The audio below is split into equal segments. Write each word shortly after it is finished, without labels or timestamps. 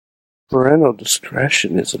Parental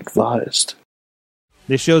discretion is advised.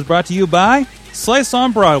 This show is brought to you by Slice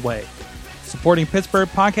on Broadway. Supporting Pittsburgh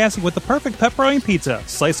podcasting with the perfect pepperoni pizza.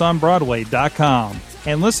 SliceOnBroadway.com.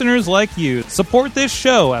 And listeners like you, support this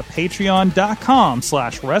show at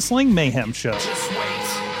Patreon.com/Wrestling Mayhem Show. Just wait,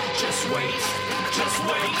 just wait, just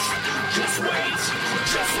wait, just wait, just wait.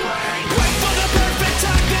 Wait for the perfect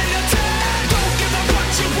time, then attack. Don't give up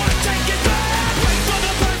what you want, take it back. Wait for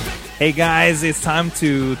the perfect... Hey guys, it's time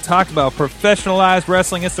to talk about professionalized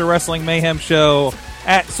wrestling. It's the Wrestling Mayhem Show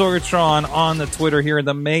at Sorgatron on the Twitter here in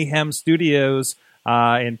the Mayhem Studios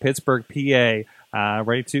in Pittsburgh, PA.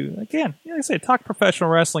 Ready to, again, like I said, talk professional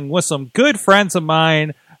wrestling with some good friends of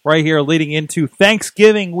mine right here leading into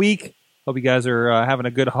Thanksgiving week. Hope you guys are having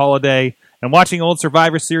a good holiday and watching old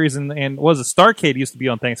Survivor series. And was it Starrcade used to be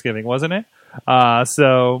on Thanksgiving, wasn't it?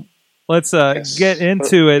 So let's get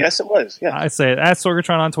into it. Yes, it was. Yeah. I say it at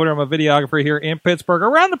Sorgatron on Twitter. I'm a videographer here in Pittsburgh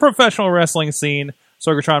around the professional wrestling scene.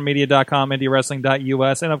 SorgatronMedia.com,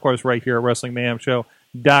 IndieWrestling.us, and of course right here at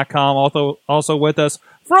WrestlingMayhemShow.com. Also with us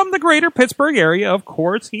from the greater Pittsburgh area, of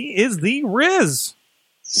course, he is the Riz.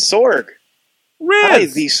 Sorg. Riz. Hi,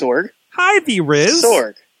 the Sorg. Hi, the Riz.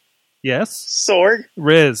 Sorg. Yes. Sorg.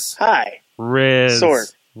 Riz. Hi. Riz.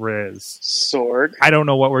 Sorg. Riz. Sorg. I don't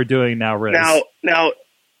know what we're doing now, Riz. Now,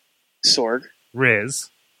 Sorg. Riz.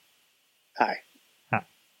 Hi.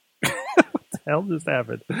 What the hell just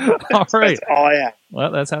happened? All right. That's all I have.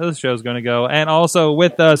 Well, that's how this show's going to go. And also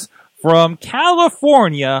with us from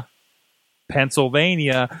California,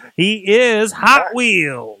 Pennsylvania, he is Hot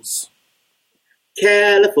Wheels.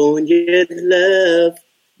 California love.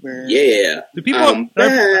 Yeah. Do people I'm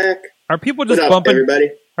back. Are people just What up, bumping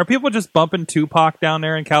everybody? Are people just bumping Tupac down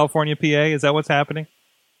there in California, PA? Is that what's happening?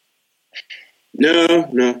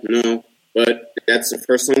 No. But that's the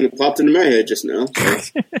first song that popped into my head just now.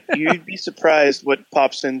 You'd be surprised what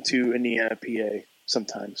pops into Indiana, PA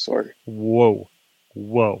sometimes, Sorg. Whoa.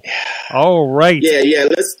 All right. Yeah.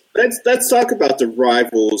 Let's talk about the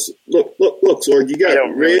rivals. Look, Sorg. You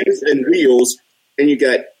got Riz and Wheels, and you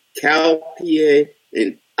got Cal, PA,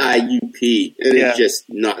 and IUP, and it's just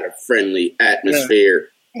not a friendly atmosphere.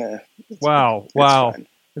 Yeah. Wow. Fine.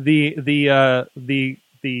 The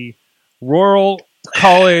rural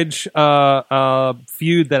college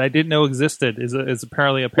feud that I didn't know existed is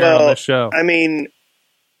apparently apparent on this show. I mean,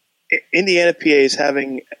 Indiana, PA is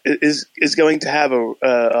going to have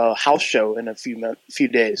a house show in a few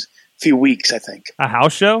weeks, I think. A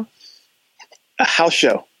house show? A house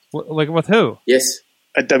show. Like with who? Yes.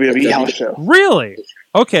 A WWE house show. Really?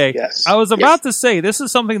 Okay. Yes. I was about to say this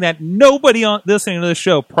is something that nobody on listening to this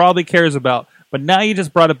show probably cares about, but now you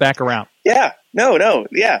just brought it back around. Yeah. No.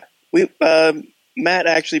 Yeah. Matt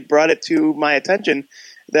actually brought it to my attention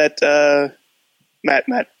that Mr.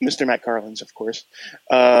 Matt Carlins, of course,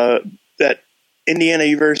 that Indiana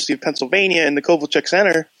University of Pennsylvania in the Kovalchuk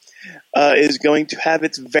Center is going to have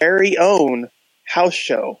its very own house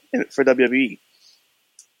show for WWE.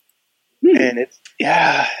 And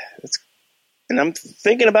and I'm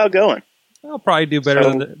thinking about going. I'll probably do better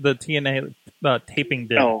than the TNA taping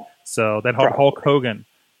did. Oh, so that Hulk Hogan.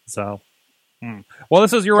 So. Well,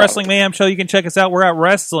 this is your Wrestling Mayhem Show. You can check us out. We're at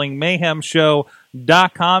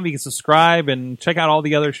WrestlingMayhemShow.com. You can subscribe and check out all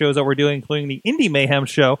the other shows that we're doing, including the Indie Mayhem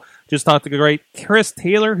Show. Just talked to the great Chris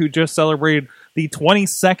Taylor, who just celebrated the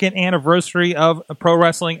 22nd anniversary of Pro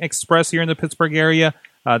Wrestling Express here in the Pittsburgh area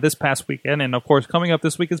this past weekend. And, of course, coming up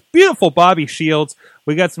this week is beautiful Bobby Shields.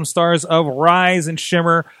 We got some stars of Rise and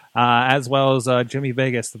Shimmer, as well as Jimmy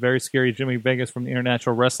Vegas, the very scary Jimmy Vegas from the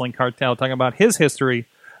International Wrestling Cartel, talking about his history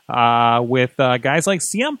with guys like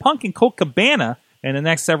CM Punk and Colt Cabana in the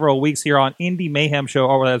next several weeks here on Indie Mayhem Show.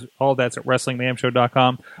 All that's at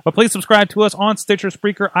WrestlingMayhemShow.com. But please subscribe to us on Stitcher,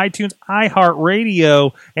 Spreaker, iTunes,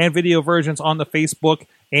 iHeartRadio, and video versions on the Facebook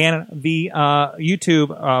and the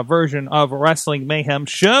YouTube version of Wrestling Mayhem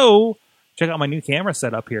Show. Check out my new camera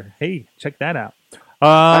setup here. Hey, check that out.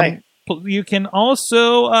 Hi. You can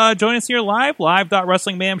also join us here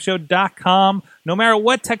live.WrestlingMayhemShow.com. No matter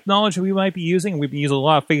what technology we might be using, we've been using a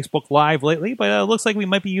lot of Facebook Live lately, but it looks like we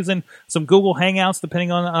might be using some Google Hangouts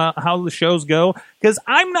depending on how the shows go, because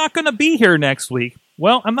I'm not going to be here next week.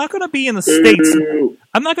 Well, I'm not going to be in the States.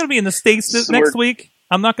 I'm not going to be in the States next week.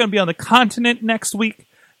 I'm not going to be on the continent next week.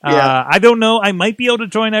 I don't know. I might be able to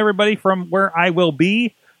join everybody from where I will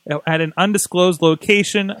be at an undisclosed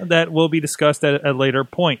location that will be discussed at a later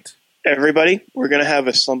point. Everybody, we're going to have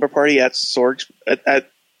a slumber party at Sorgatron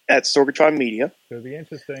Media. It'll be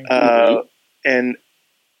interesting. And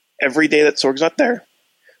every day that Sorg's not there,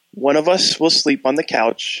 one of us will sleep on the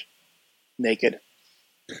couch naked.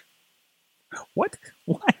 What?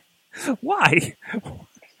 Why? Why?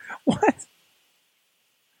 What?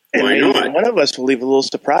 one of us will leave a little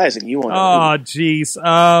surprise, and you won't. Oh, jeez.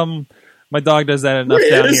 My dog does that enough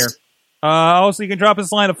down here. Also, you can drop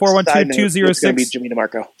us a line at 412-206. It's going to be Jimmy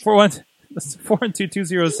DeMarco.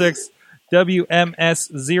 412-206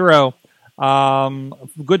 WMS0.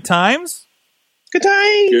 Good times. Good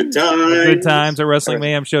times. Good times. Good times at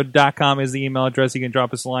WrestlingMayhemShow.com is the email address. You can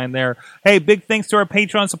drop us a line there. Hey, big thanks to our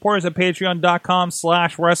Patreon supporters at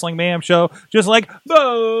patreon.com/WrestlingMayhemShow. Just like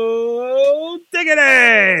Bo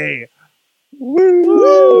Diggity!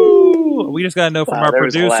 Woo! We just got to know from our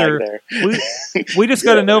producer. We just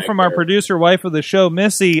got to know from our producer, wife of the show,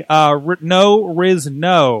 Missy, no Riz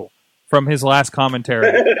no from his last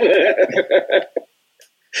commentary.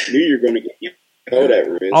 Knew you were going to get you.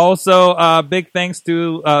 Also, big thanks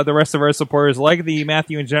to the rest of our supporters, like the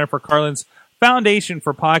Matthew and Jennifer Carlin's Foundation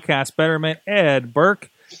for Podcast Betterment, Ed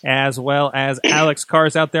Burke, as well as Alex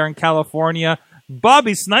Cars out there in California,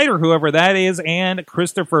 Bobby Snyder, whoever that is, and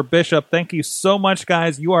Christopher Bishop. Thank you so much,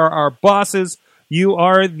 guys. You are our bosses. You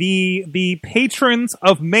are the patrons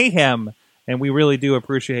of Mayhem, and we really do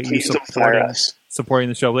appreciate you supporting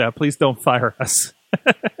the show. Yeah, please don't fire us.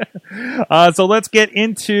 So let's get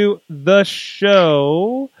into the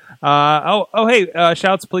show. Hey,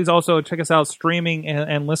 shouts, please also check us out streaming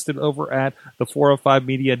and listed over at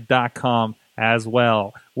the405media.com as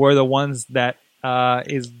well. We're the ones that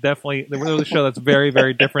is definitely the show that's very,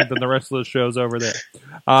 very different than the rest of the shows over there.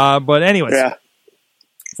 But anyways,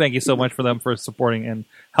 thank you so much for them for supporting and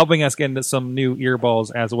helping us get into some new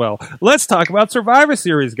earballs as well. Let's talk about Survivor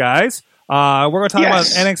Series, guys. We're going to talk about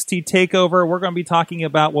NXT TakeOver. We're going to be talking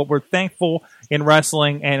about what we're thankful in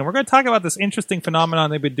wrestling, and we're going to talk about this interesting phenomenon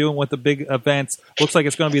they've been doing with the big events. Looks like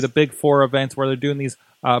it's going to be the Big Four events where they're doing these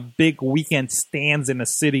big weekend stands in a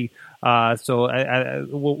city. So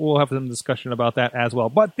we'll have some discussion about that as well.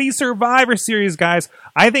 But the Survivor Series, guys,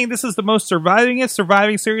 I think this is the most surviving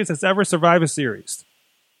series that's ever survived a series.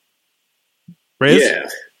 Riz? Yeah.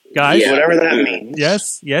 Guys, whatever that means.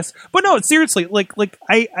 Yes. But no, seriously, like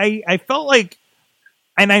I felt like,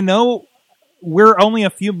 and I know we're only a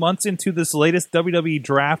few months into this latest WWE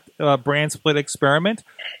draft brand split experiment,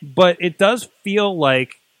 but it does feel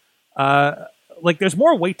like there's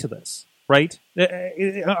more weight to this, right?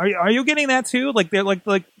 Are you getting that too? Like they're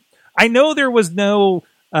like I know there was no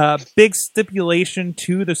big stipulation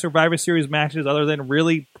to the Survivor Series matches other than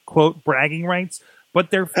really quote bragging rights. But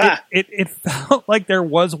it felt like there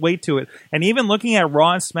was weight to it, and even looking at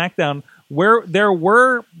Raw and SmackDown, where there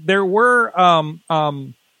were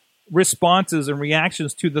responses and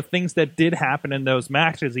reactions to the things that did happen in those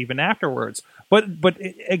matches, even afterwards. But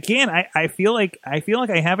again, I feel like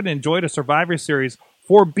I haven't enjoyed a Survivor Series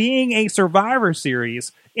for being a Survivor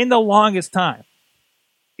Series in the longest time.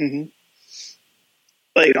 Mm-hmm.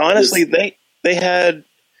 Like honestly, they had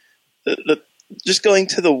the just going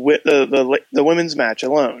to the women's match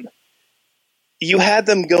alone, you had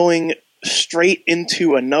them going straight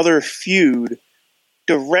into another feud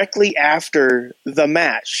directly after the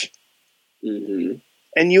match. Mm-hmm.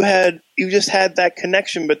 And you just had that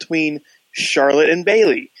connection between Charlotte and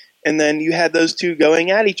Bayley. And then you had those two going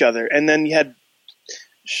at each other. And then you had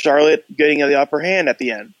Charlotte getting the upper hand at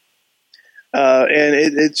the end. And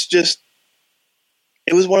it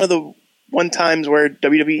was one of the times where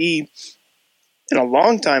WWE, in a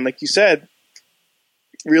long time, like you said,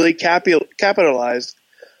 really capitalized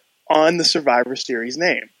on the Survivor Series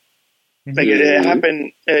name. Mm-hmm. Like it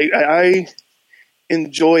happened. I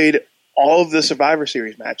enjoyed all of the Survivor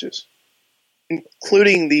Series matches,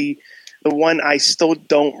 including the one I still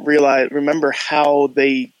don't remember how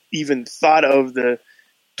they even thought of the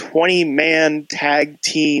 20-man tag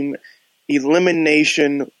team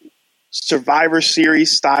elimination Survivor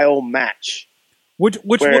Series style match.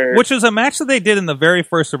 Which is a match that they did in the very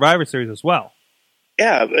first Survivor Series as well.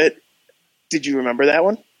 Yeah, but did you remember that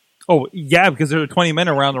one? Oh, yeah, because there were 20 men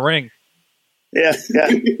around the ring. Yeah.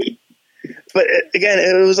 But again,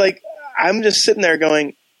 it was like, I'm just sitting there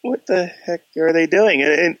going, what the heck are they doing?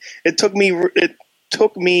 And it took me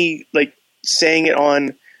like saying it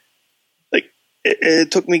on, like,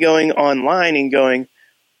 it took me going online and going,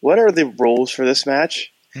 what are the rules for this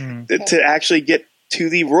match? Mm-hmm. To actually get to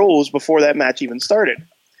the rules before that match even started.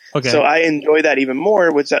 Okay. So I enjoy that even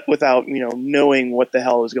more without knowing what the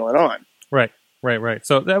hell was going on. Right.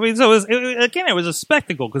 So it was a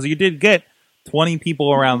spectacle because you did get 20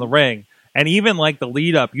 people around the ring, and even like the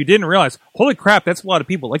lead up, you didn't realize, holy crap, that's a lot of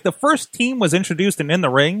people. Like the first team was introduced and in the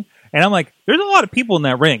ring, and I'm like, there's a lot of people in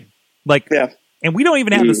that ring. Like, yeah. And we don't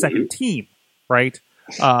even have the second team, right?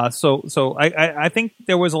 So I think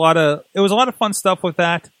it was a lot of fun stuff with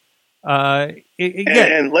that.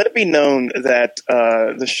 And let it be known that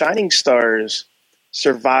the Shining Stars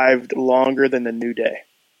survived longer than the New Day.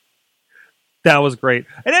 That was great.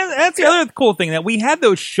 And that's the other cool thing, that we had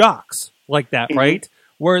those shocks like that, right?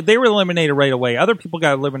 Where they were eliminated right away. Other people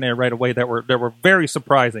got eliminated right away that were very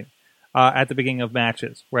surprising at the beginning of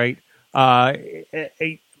matches, right?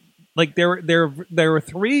 Like there were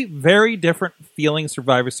three very different feeling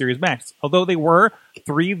Survivor Series matches, although they were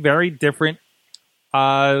three very different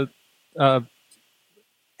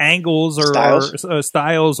angles or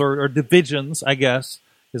styles or divisions, I guess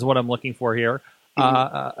is what I'm looking for here.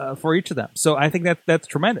 For each of them. So I think that's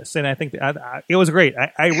tremendous. And I think it was great.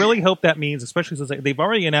 I really hope that means, especially since they've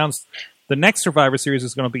already announced the next Survivor Series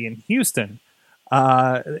is going to be in Houston,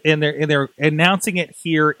 and they're announcing it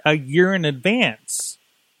here a year in advance,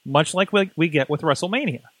 much like we get with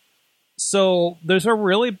WrestleMania. So there's a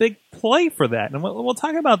really big play for that. And we'll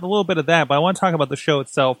talk about a little bit of that, but I want to talk about the show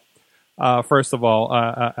itself first of all,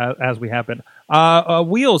 as we have been.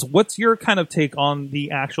 Wheels, what's your kind of take on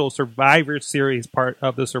the actual Survivor Series part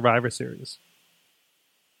of the Survivor Series?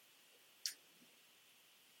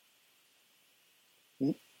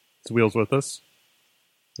 Is Wheels with us?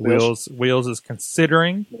 Wheels is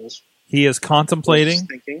considering. He is contemplating.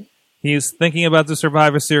 He's thinking about the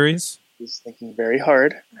Survivor Series. He's thinking very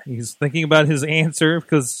hard. He's thinking about his answer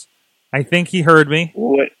because I think he heard me.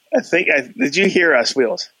 What? Did you hear us,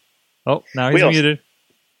 Wheels? Oh, now he's muted.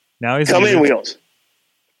 Now he's Come muted. in, Wheels.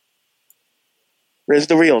 Where's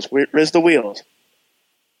the wheels? Where's the wheels?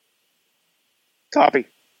 Copy.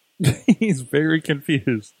 He's very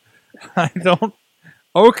confused. I don't.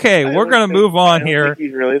 Okay, we're going to move on here,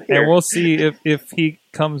 really and we'll see if he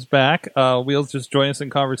comes back. Wheels just join us in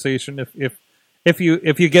conversation. If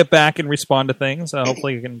you get back and respond to things,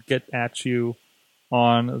 hopefully we can get at you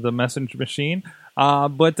on the message machine.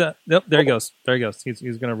 But nope, there he goes. There he goes. He's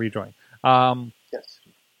going to rejoin. Yes.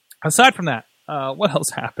 Aside from that, what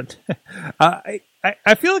else happened? I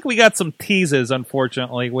feel like we got some teases,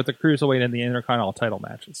 unfortunately, with the Cruiserweight and the Intercontinental title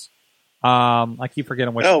matches. I keep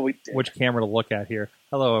forgetting which camera to look at here.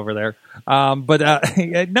 Hello over there.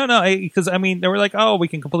 Because I mean, they were like, oh, we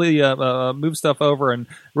can completely move stuff over, and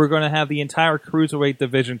we're going to have the entire Cruiserweight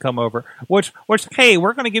division come over. Which, hey,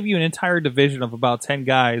 we're going to give you an entire division of about 10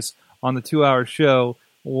 guys on the 2-hour show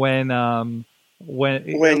when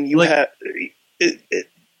you like, have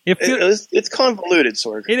it's convoluted,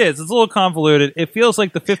 Sorg. It is. It's a little convoluted. It feels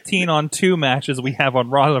like the 15-on-2 matches we have on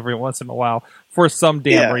Raw every once in a while for some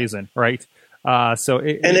damn reason, right?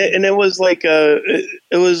 It was like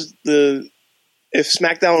if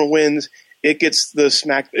SmackDown wins, it gets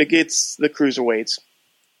the cruiserweights.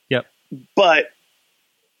 Yep. But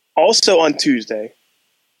also on Tuesday,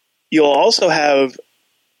 you'll also have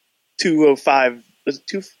 205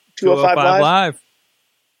 Live.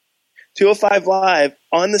 205 Live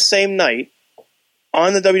on the same night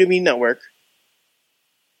on the WWE Network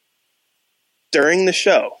during the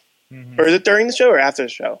show. Mm-hmm. Or is it during the show or after the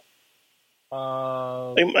show?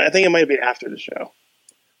 I think it might be after the show.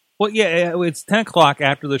 Well, yeah, it's 10 o'clock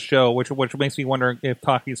after the show, which makes me wonder if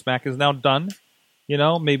Talking Smack is now done. You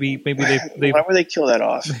know, maybe they why would they kill that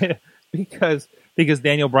off? because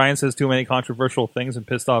Daniel Bryan says too many controversial things and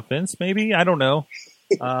pissed off Vince. Maybe, I don't know.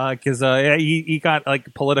 Because he got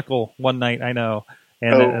like political one night, I know,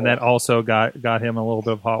 and that also got him a little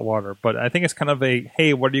bit of hot water. But I think it's kind of a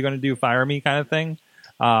hey, what are you going to do? Fire me kind of thing.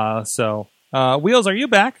 Wheels, are you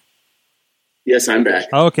back? Yes, I'm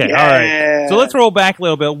back. Okay, yeah. All right. So let's roll back a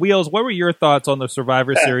little bit. Wheels, what were your thoughts on the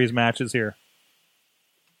Survivor Series matches here?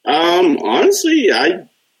 Honestly, I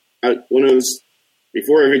when I was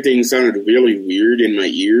before everything sounded really weird in my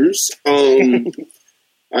ears.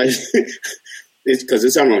 It's because it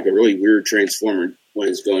sounded like a really weird transformer when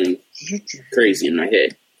it's going crazy in my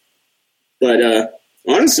head. But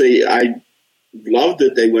honestly, I love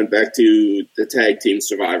that they went back to the tag team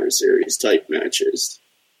Survivor Series type matches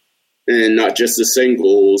and not just the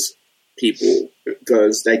singles people,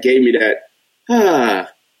 because that gave me that the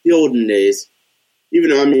olden days. Even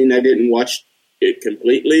though, I mean, I didn't watch it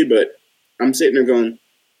completely, but I'm sitting there going,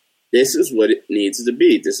 this is what it needs to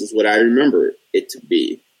be. This is what I remember it to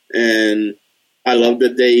be. And I love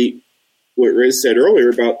that what Riz said earlier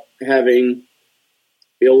about having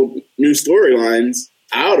build new storylines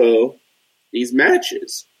out of these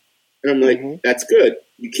matches. And I'm like, that's good.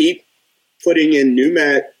 You keep putting in new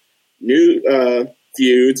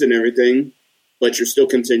feuds and everything, but you're still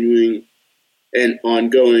continuing an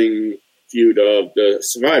ongoing feud of the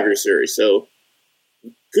Survivor Series. So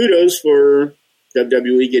kudos for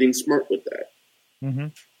WWE getting smart with that. Mm-hmm.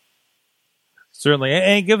 Certainly.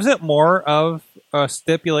 And it gives it more of a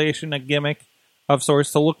stipulation, a gimmick of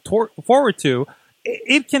sorts to look forward to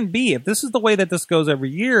it can be, if this is the way that this goes every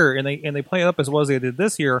year, and they play it up as well as they did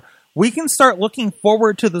this year, we can start looking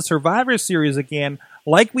forward to the Survivor Series again,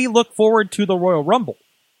 like we look forward to the Royal Rumble.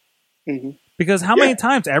 Mm-hmm. Because how many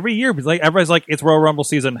times every year, everybody's like, it's Royal Rumble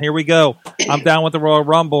season. Here we go. I'm down with the Royal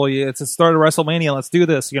Rumble. It's the start of WrestleMania. Let's do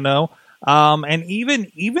this, And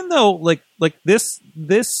even though like this,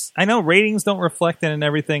 I know ratings don't reflect it and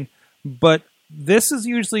everything, but this is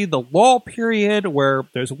usually the lull period where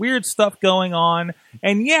there's weird stuff going on.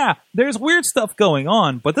 And yeah, there's weird stuff going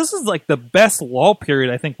on, but this is like the best lull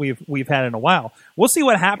period I think we've had in a while. We'll see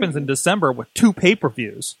what happens in December with 2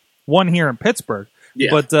 pay-per-views, one here in Pittsburgh.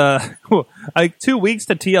 Yeah. But like 2 weeks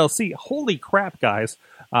to TLC. Holy crap, guys!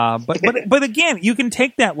 But again, you can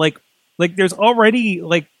take that like there's already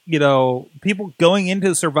people going into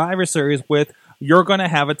the Survivor Series with, you're going to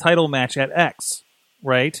have a title match at X,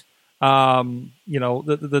 right? The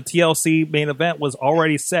TLC main event was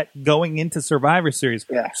already set going into Survivor Series,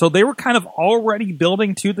 so they were kind of already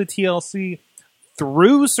building to the TLC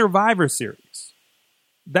through Survivor Series.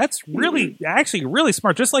 That's actually really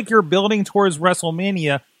smart. Just like you're building towards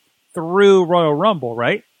WrestleMania through Royal Rumble,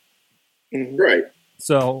 right? Right.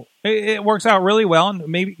 So it works out really well, and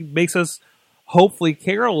maybe makes us hopefully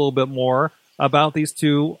care a little bit more about these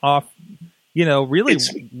two off,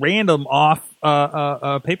 random off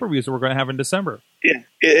pay-per-views that we're going to have in December. Yeah,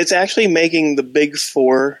 it's actually making the big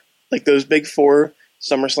four, like those big four,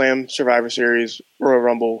 SummerSlam, Survivor Series, Royal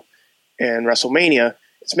Rumble, and WrestleMania.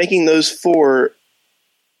 It's making those four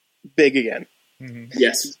big again. Mm-hmm.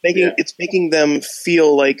 Yes, it's making them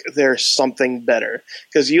feel like they're something better,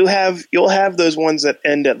 because you'll have those ones that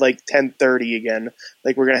end at like 10:30 again,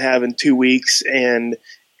 like we're gonna have in 2 weeks and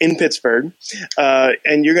in Pittsburgh,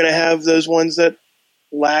 and you're gonna have those ones that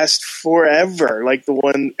last forever, like the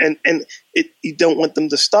one and you don't want them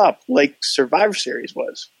to stop, like Survivor Series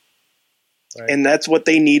was. Right. And that's what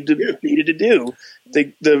they needed to do.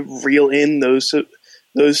 The reel in those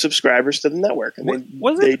subscribers to the network, and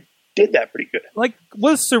they did that pretty good. Like,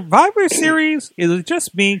 was Survivor Series, is it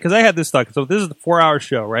just me? Because I had this thought. So this is the 4-hour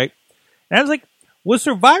show, right? And I was like, was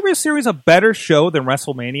Survivor Series a better show than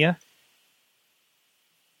WrestleMania?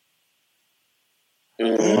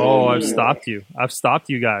 Oh, I've stopped you. I've stopped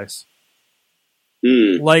you guys.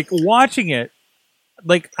 Like, watching it,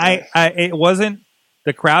 like, it wasn't,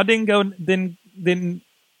 the crowd didn't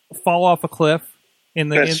fall off a cliff in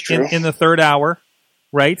the third hour,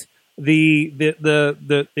 right?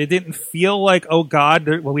 It didn't feel like, oh God,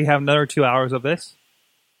 we have another 2 hours of this.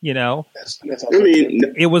 It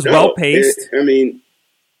was well paced.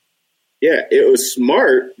 It was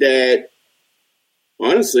smart that,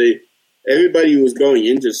 honestly, everybody was going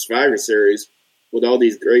into Survivor Series with all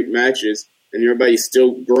these great matches, and everybody's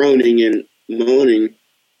still groaning and moaning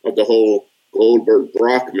of the whole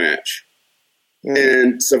Goldberg-Brock match. Yeah.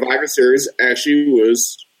 And Survivor Series actually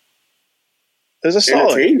was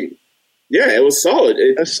entertaining. Solid. Yeah, it was solid.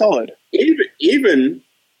 It was solid. Even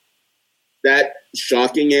that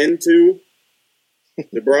shocking end to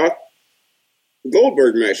the Brock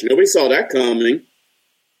Goldberg match. Nobody saw that coming.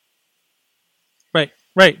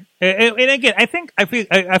 Right. And again, I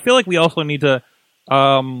feel like we also need to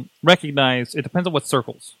recognize it depends on what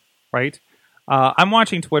circles, right? I'm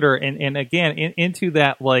watching Twitter, and again, into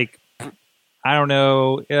that, like, I don't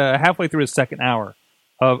know, halfway through the second hour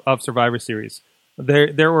of Survivor Series,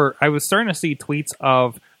 I was starting to see tweets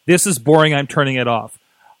of, this is boring, I'm turning it off.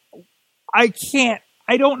 I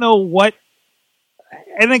don't know what,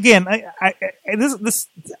 and again,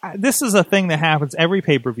 this is a thing that happens every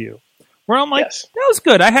pay-per-view, where I'm like, that was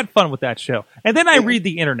good, I had fun with that show. And then I read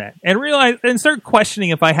the internet and realize, and start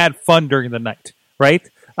questioning if I had fun during the night, right?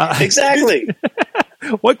 Exactly.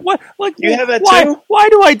 What? You have that too? Why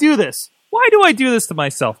do I do this? Why do I do this to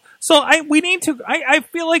myself? So I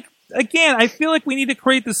feel like, again, we need to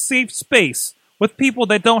create this safe space with people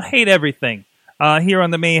that don't hate everything here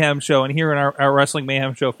on the Mayhem Show and here in our Wrestling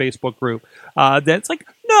Mayhem Show Facebook group. That's like,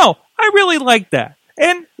 no, I really like that.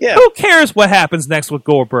 And who cares what happens next with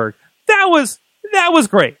Goldberg? That was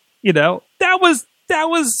great. That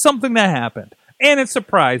was something that happened. And it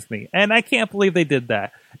surprised me. And I can't believe they did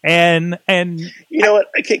that. And you know what?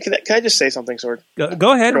 Can I just say something, Sword?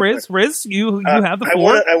 Go ahead, Riz. Riz, you have the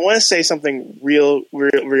floor. I want to say something real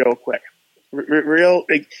quick. Real,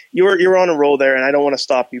 like, you're on a roll there, and I don't want to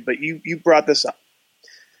stop you, but you brought this up.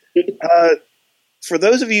 For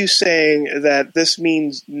those of you saying that this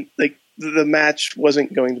means, like, the match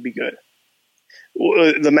wasn't going to be good,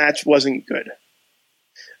 the match wasn't good,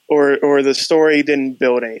 or the story didn't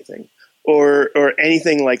build anything, or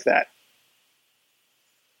anything like that.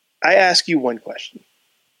 I ask you one question.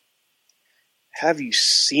 have you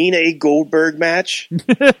seen a Goldberg match?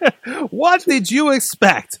 What did you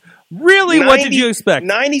expect? Really, what did you expect?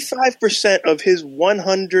 95% of his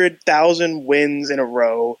 100,000 wins in a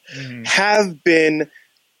row have been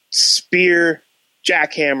spear,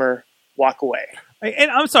 jackhammer, walk away. And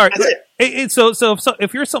I'm sorry. That's it. So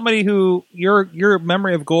if you're somebody who your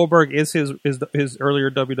memory of Goldberg is his earlier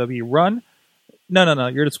WWE run, no,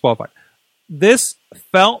 you're disqualified. This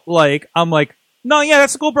felt like no, yeah,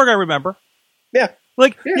 that's the Goldberg I remember. Yeah.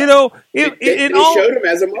 They showed him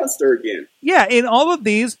as a monster again. Yeah, in all of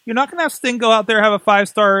these, you're not going to have Sting go out there and have a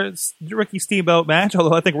 5-star Ricky Steamboat match,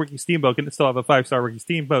 although I think Ricky Steamboat can still have a 5-star Ricky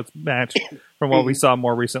Steamboat match from what we saw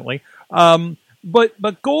more recently.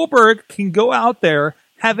 But Goldberg can go out there,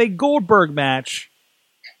 have a Goldberg match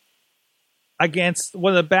against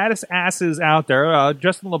one of the baddest asses out there.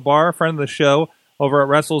 Justin LaBar, friend of the show, over at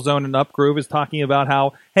WrestleZone and Upgroove, is talking about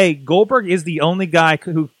how, hey, Goldberg is the only guy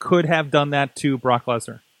who could have done that to Brock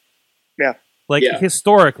Lesnar. Yeah.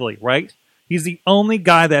 Historically, right? He's the only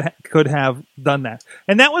guy that could have done that.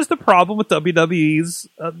 And that was the problem with WWE's...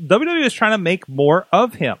 WWE was trying to make more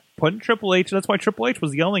of him. Putting Triple H, that's why Triple H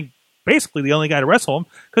was basically the only guy to wrestle him,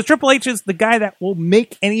 because Triple H is the guy that will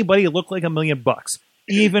make anybody look like $1 million.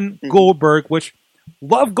 Even Goldberg, which...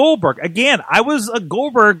 Love Goldberg. Again, I was a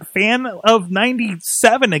Goldberg fan of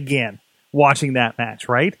 97 again, watching that match,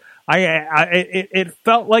 right? It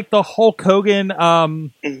felt like the Hulk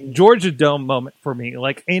Hogan Georgia Dome moment for me,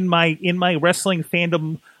 like in my wrestling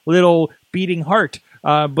fandom little beating heart.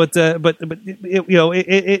 But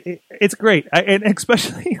it's great. And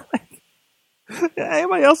especially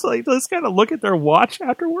anybody else just kind of look at their watch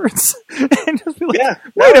afterwards and just be like,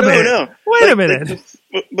 wait a minute.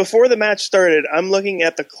 Before the match started, I'm looking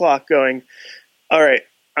at the clock going, all right,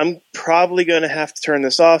 I'm probably going to have to turn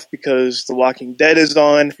this off because The Walking Dead is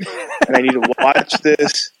on and I need to watch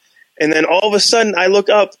this. And then all of a sudden I look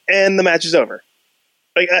up and the match is over.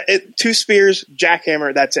 2 spears,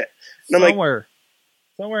 jackhammer, that's it. And I'm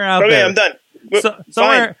somewhere out there. I'm done.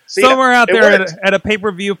 Somewhere out there at a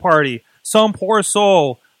pay-per-view party, some poor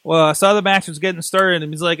soul saw the match was getting started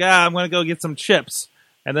and he's like, I'm going to go get some chips.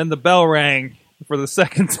 And then the bell rang for the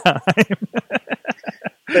second time.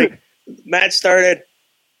 Match started,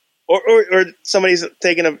 or somebody's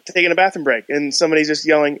taking a bathroom break and somebody's just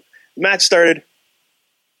yelling, match started,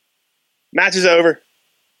 match is over,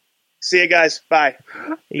 see you guys, bye.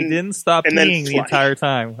 He didn't stop peeing the entire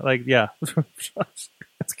time. That's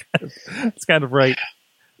kind of right.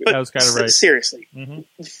 But that was kind of right. Seriously,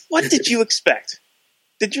 what did you expect?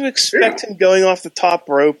 Did you expect him going off the top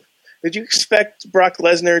rope? Did you expect Brock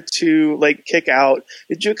Lesnar to kick out?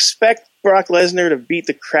 Did you expect Brock Lesnar to beat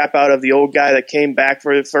the crap out of the old guy that came back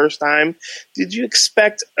for the first time? Did you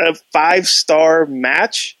expect a 5-star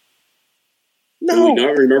match? No. Do you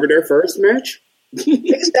not remember their first match?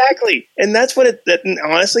 Exactly. And that's what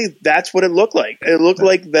honestly, that's what it looked like. It looked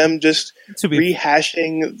like them just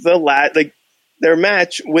rehashing their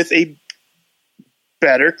match with a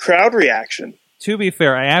better crowd reaction. To be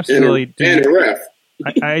fair, I absolutely do. And a ref.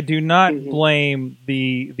 I do not blame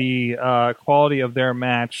the quality of their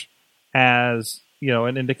match as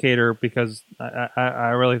an indicator, because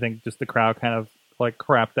I really think just the crowd kind of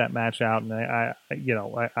crapped that match out, and I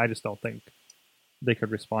just don't think they could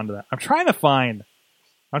respond to that. I'm trying to find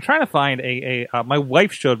a my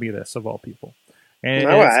wife showed me this, of all people,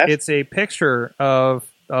 and it's a picture of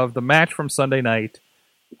the match from Sunday night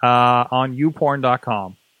on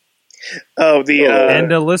youporn.com. Oh, and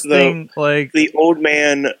the listing the old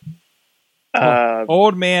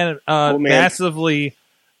man, massively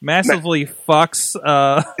fucks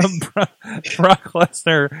Brock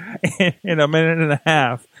Lesnar in a minute and a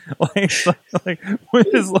half, which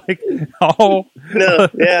is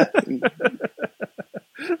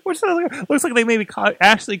which looks like they maybe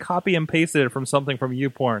actually copy and pasted it from something from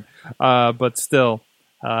YouPorn, but still,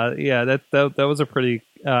 that was a pretty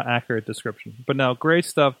accurate description. But no, great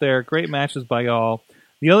stuff there. Great matches by y'all.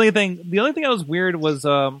 The only thing that was weird was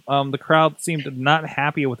the crowd seemed not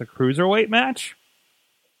happy with the cruiserweight match.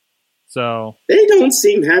 So they don't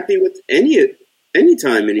seem happy with any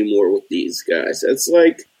time anymore with these guys. It's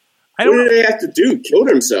what do they have to do? Kill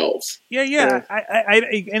themselves? Yeah.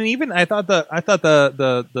 I thought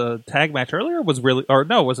the tag match earlier was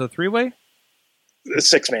was a 3-way. A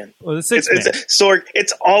 6-man. Well, the 6-man. Sorg,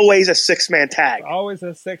 it's always a 6-man tag. Always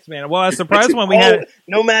a 6-man. Well, I was surprised when we had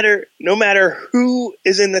no matter who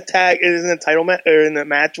is in the tag, is in the title match or in the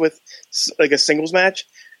match with a singles match.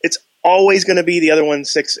 It's always going to be the other one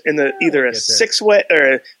either a 6-way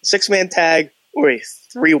or a 6-man tag or a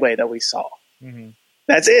 3-way that we saw. Mm-hmm.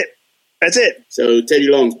 That's it. So Teddy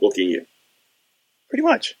Long's booking you. Pretty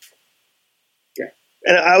much.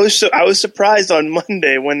 And I was surprised on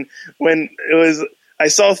Monday when it was. I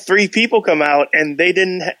saw 3 people come out, and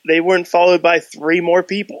they weren't followed by 3 more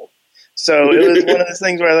people. So it was one of those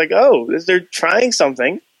things where I was like, oh, they're trying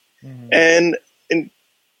something, and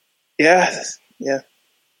yeah,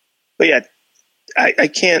 but yeah, I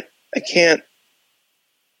can't.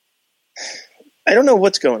 I don't know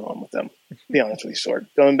what's going on with them. To be honest with you, Sword.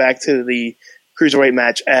 Going back to the cruiserweight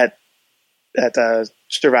match at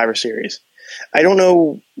Survivor Series, I don't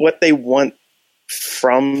know what they want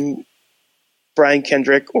from Brian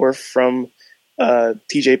Kendrick or from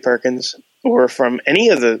T.J. Perkins or from any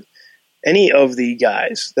of the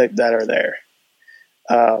guys that are there.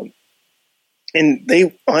 And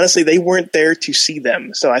they honestly weren't there to see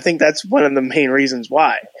them. So I think that's one of the main reasons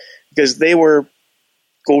why, because they were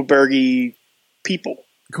Goldbergy people.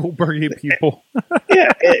 Goldbergy people.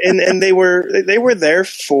 Yeah, and they were there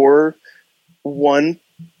for one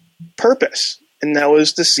purpose, and that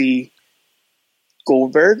was to see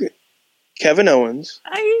Goldberg, Kevin Owens.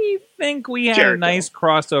 I think we had Jericho. a nice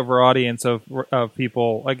crossover audience of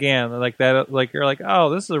people again, like that. Like you're like, oh,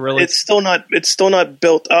 this is a really. It's still not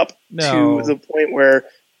built up No. to the point where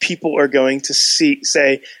people are going to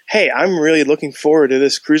say, "Hey, I'm really looking forward to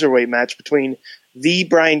this cruiserweight match between the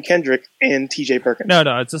Brian Kendrick and T.J. Perkins." No,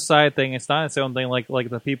 it's a side thing. It's not its own thing. Like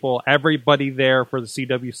the people, everybody there for the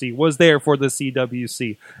CWC was there for the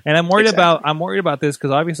CWC, and I'm worried about this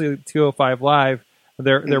because obviously 205 Live,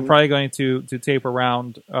 they're probably going to tape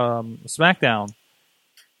around SmackDown.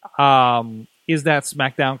 Is that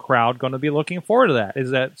SmackDown crowd going to be looking forward to that?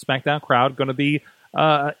 Is that SmackDown crowd going to be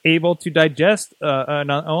able to digest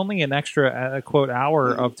not only an extra quote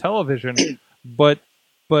hour of television, but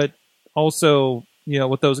also,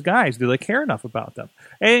 with those guys, do they care enough about them?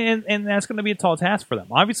 And that's going to be a tall task for them.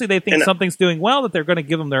 Obviously, they think something's doing well, that they're going to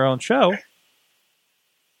give them their own show.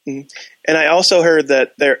 And I also heard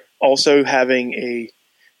that they're also having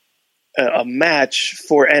a match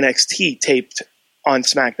for NXT taped on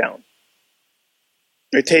SmackDown.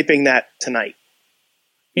 They're taping that tonight.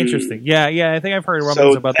 Interesting. Yeah, I think I've heard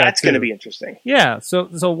rumors about that too. That's going to be interesting. Yeah, so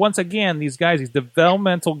once again, these guys, these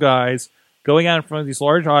developmental guys, going out in front of these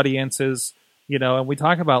large audiences, and we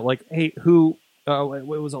talk about like, hey, who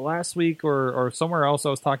was it last week or somewhere else? I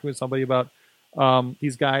was talking with somebody about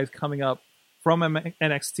these guys coming up from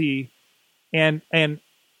NXT and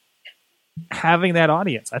having that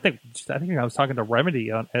audience. I think I was talking to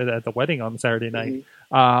Remedy at the wedding on Saturday night,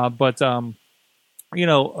 but them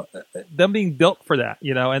being built for that,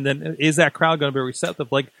 and then is that crowd going to be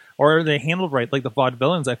receptive? Like, or are they handled right? Like the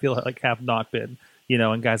vaudevillains, I feel like have not been.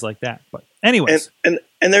 And guys like that. But anyways, and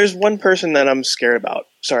there's one person that I'm scared about.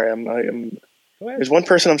 Sorry, there's one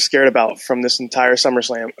person I'm scared about from this entire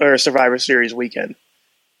SummerSlam or Survivor Series weekend.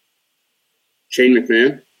 Shane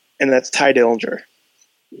McMahon, and that's Ty Dillinger.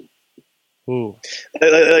 Ooh,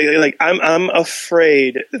 like I'm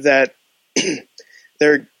afraid that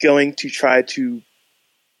they're going to try to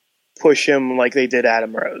push him like they did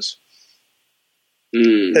Adam Rose.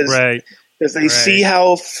 Right. Because they see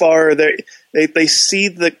how far they see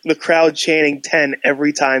the crowd chanting 10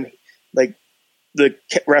 every time, like the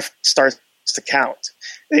ref starts to count.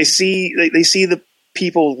 They see the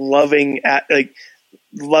people loving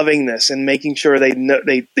this and making sure they know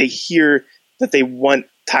they hear that they want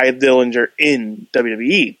Ty Dillinger in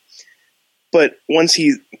WWE. But and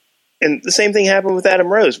the same thing happened with Adam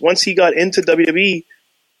Rose. Once he got into WWE,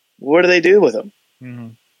 what do they do with him? Mm-hmm.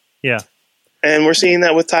 Yeah. And we're seeing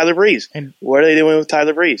that with Tyler Breeze. And what are they doing with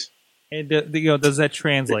Tyler Breeze? And does that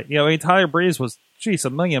translate? Tyler Breeze was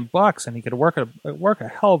 $1 million, and he could work a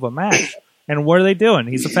hell of a match. And what are they doing?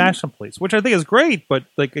 He's a fashion police, which I think is great. But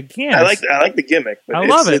like again, I like the gimmick. But I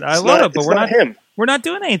love it. But we're not him. We're not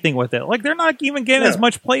doing anything with it. Like they're not even getting as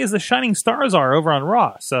much play as the Shining Stars are over on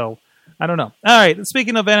Raw. So I don't know. All right.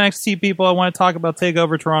 Speaking of NXT people, I want to talk about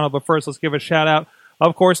TakeOver Toronto. But first, let's give a shout out.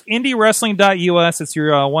 Of course, IndieWrestling.us. It's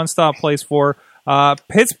your one-stop place for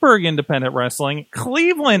Pittsburgh Independent Wrestling,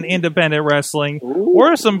 Cleveland Independent Wrestling,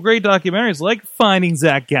 or some great documentaries like Finding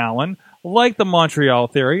Zach Gowen, like The Montreal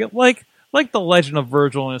Theory, like the Legend of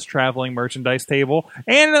Virgil and his traveling merchandise table,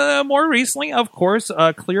 and more recently, of course,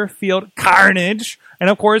 Clearfield Carnage. And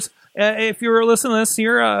of course, if you're listening to this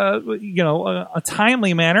here, a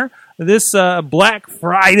timely manner, this Black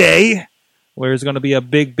Friday, where there's going to be a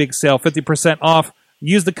big sale, 50% off.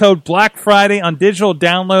 Use the code Black Friday on digital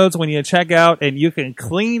downloads when you check out, and you can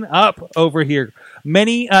clean up over here.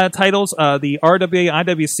 Many titles, the RWA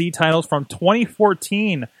IWC titles from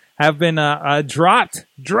 2014 have been dropped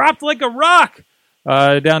like a rock,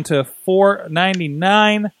 down to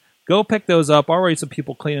 $4.99. Go pick those up. Already some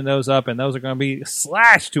people cleaning those up, and those are going to be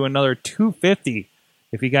slashed to another $2.50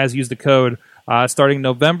 if you guys use the code starting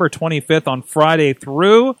November 25th on Friday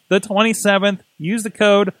through the 27th. Use the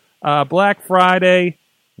code Black Friday,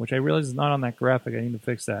 which I realize is not on that graphic. I need to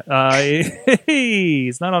fix that.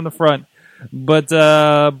 It's not on the front. But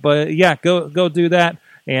yeah, go do that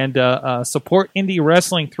and support indie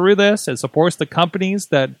wrestling through this. It supports the companies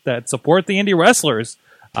that support the indie wrestlers.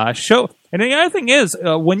 Show, and the other thing is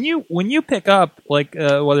when you pick up like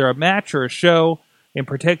whether a match or a show in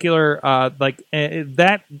particular,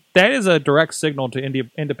 that is a direct signal to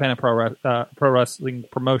independent pro wrestling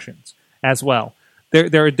promotions as well.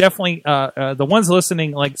 There are definitely the ones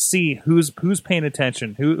listening see who's paying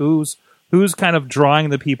attention, who's kind of drawing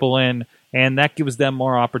the people in. And that gives them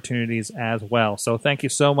more opportunities as well. So thank you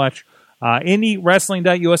so much.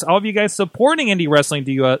 IndieWrestling.us. All of you guys supporting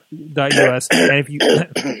IndieWrestling.us. And if you...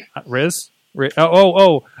 Riz? Riz,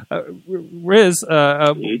 I'll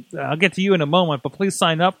get to you in a moment, but please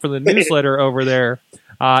sign up for the newsletter over there.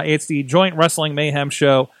 It's the Joint Wrestling Mayhem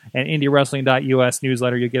Show and IndieWrestling.us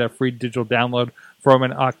newsletter. You get a free digital download from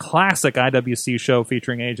a classic IWC show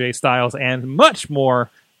featuring AJ Styles and much more.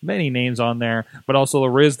 Many names on there, but also the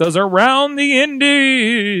Riz does Around the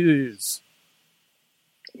Indies.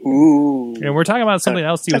 Ooh. And we're talking about something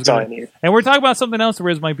else he was going. And we're talking about something else the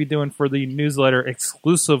Riz might be doing for the newsletter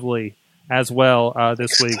exclusively as well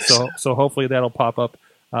this week. So hopefully that'll pop up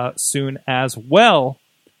soon as well.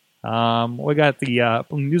 We got the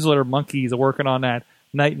newsletter monkeys working on that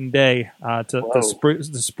night and day to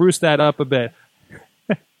spruce that up a bit.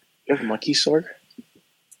 You have a monkey sword?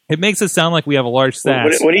 It makes it sound like we have a large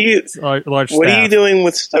staff. What are you doing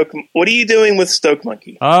with Stoke? What are you doing with Stoke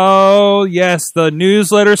Monkey? Oh yes, the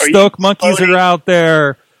newsletter Stoke Monkeys are out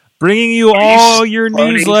there, bringing you all your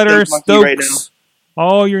newsletter Stokes,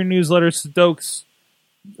 all your newsletter Stokes.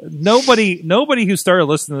 Nobody who started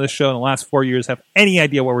listening to this show in the last 4 years have any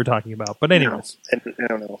idea what we're talking about. But anyways, I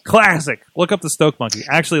don't know. Classic. Look up the Stoke Monkey.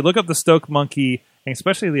 Actually, look up the Stoke Monkey, and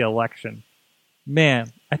especially the election.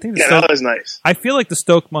 Man, I think that was nice. I feel like the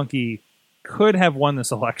Stoke Monkey could have won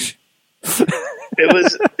this election. What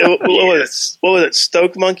was it?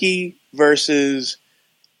 Stoke Monkey versus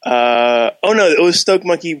it was Stoke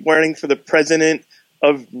Monkey running for the president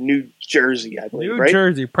of New Jersey, I believe.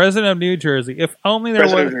 Jersey, president of New Jersey. If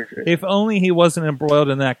only he wasn't embroiled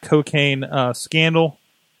in that cocaine scandal.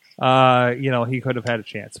 He could have had a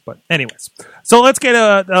chance. But anyways, so let's get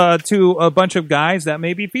to a bunch of guys that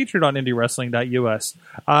may be featured on IndieWrestling.us.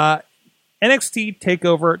 NXT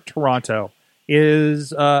TakeOver Toronto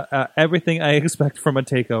is everything I expect from a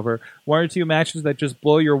takeover. 1 or 2 matches that just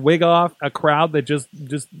blow your wig off, a crowd that just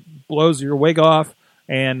blows your wig off,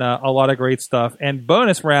 and a lot of great stuff. And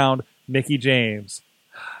bonus round, Mickie James.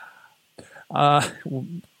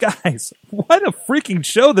 Guys, what a freaking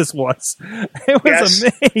show this was. It was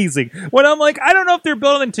amazing. When I'm like, I don't know if they're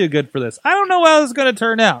building too good for this. I don't know how this is going to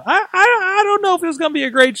turn out. I don't know if it's going to be a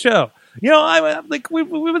great show. We've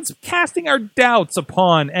been casting our doubts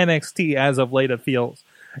upon NXT as of late, it feels.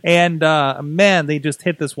 And, man, they just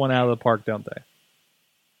hit this one out of the park, don't they?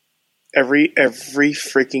 Every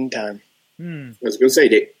freaking time. I was going to say,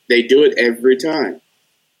 they do it every time.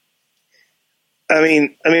 I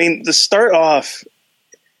mean, the start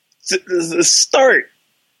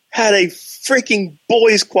had a freaking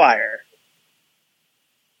boys' choir.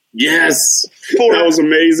 Yes, that was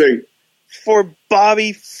amazing. For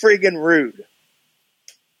Bobby friggin' Roode.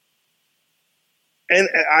 And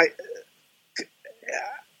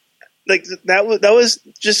that was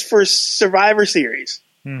just for Survivor Series.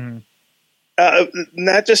 Mm-hmm. And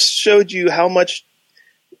that just showed you how much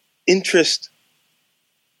interest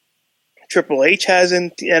Triple H has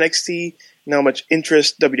in NXT, and how much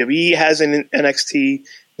interest WWE has in NXT,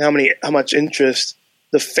 and how much interest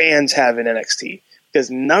the fans have in NXT. Because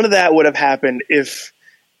none of that would have happened if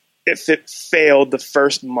it failed the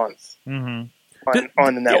first month on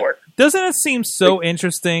the network. Doesn't it seem so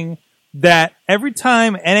interesting that every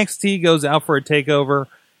time NXT goes out for a takeover,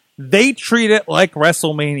 they treat it like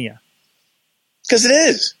WrestleMania? Because it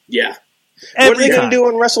is. Yeah. What are they going to do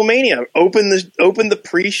on WrestleMania? Open the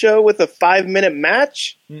pre-show with a 5-minute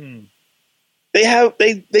match? Mm.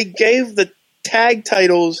 They gave the tag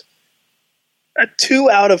titles a 2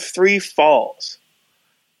 out of 3 falls.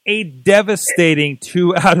 A devastating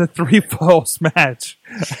 2 out of 3 falls match.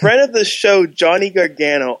 Friend of the show, Johnny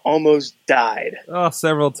Gargano, almost died. Oh,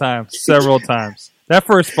 several times. That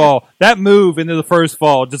first fall, that move into the first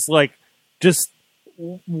fall, just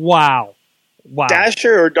wow.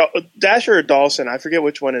 Dasher or Dawson, I forget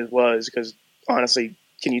which one it was, because honestly,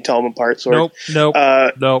 can you tell them apart? Sort of? Nope.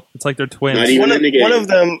 It's like they're twins.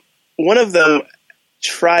 One of them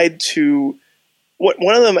tried to.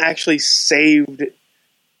 One of them actually saved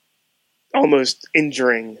almost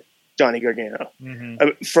injuring Johnny Gargano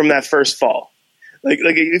from that first fall. Like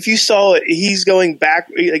if you saw it, he's going back.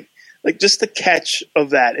 Like just the catch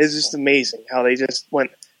of that is just amazing. How they just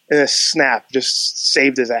went in a snap, just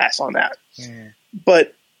saved his ass on that.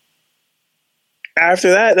 But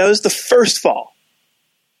after that was the first fall.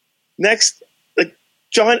 Next, like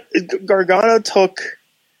Gargano took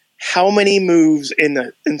how many moves in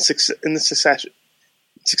the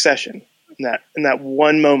succession in that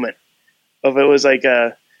one moment of it was like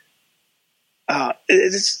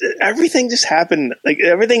everything just happened. Like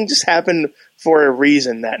everything just happened for a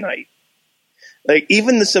reason that night. Like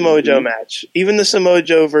even the Samoa Joe match, even the Samoa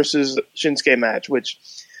Joe versus Shinsuke match, which,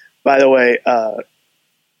 by the way,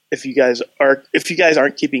 if you guys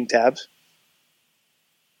aren't keeping tabs,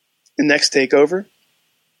 the next takeover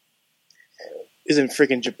is in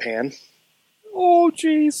freaking Japan. Oh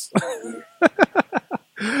jeez.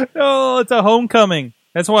 Oh, it's a homecoming.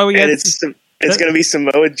 That's why we had. It's going to be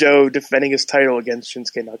Samoa Joe defending his title against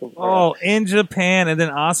Shinsuke Nakamura. Oh, in Japan, and then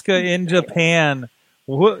Asuka in Japan.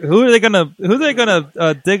 Who are they gonna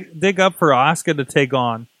dig up for Asuka to take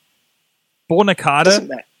on? Bull Nakata?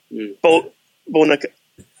 Bull Nakata.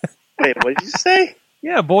 Wait, what did you say?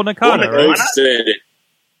 Yeah, Bull Nakata. Right? Said it.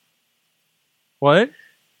 What?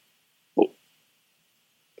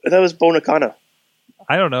 That was Bull Nakata.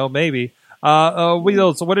 I don't know. Maybe.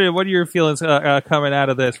 Wheels. What are your feelings coming out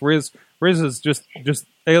of this? Riz is just.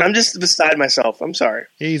 I'm just beside myself. I'm sorry.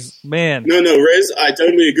 Man. No, Riz, I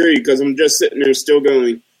totally agree because I'm just sitting there still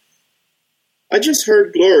going. I just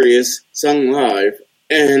heard Glorious sung live,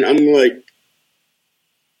 and I'm like,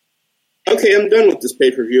 okay, I'm done with this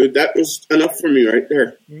pay-per-view. That was enough for me right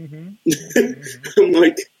there. I'm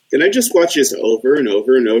like, can I just watch this over and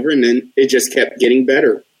over and over? And then it just kept getting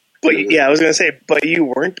better. But yeah, I was going to say, but you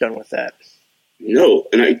weren't done with that. No,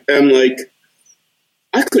 and I'm like,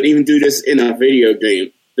 I couldn't even do this in a video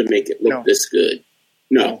game to make it look this good.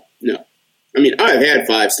 No. I mean, I've had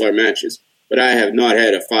 5-star matches, but I have not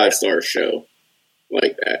had a 5-star show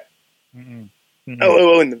like that.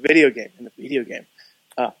 Oh, in the video game.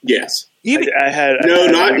 Yes. I had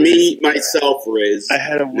not me, myself, Riz. I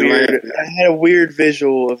had a weird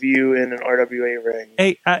visual of you in an RWA ring.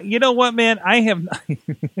 Hey, you know what, man? I am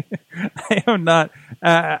not.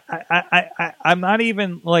 I'm not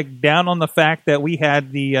even like down on the fact that we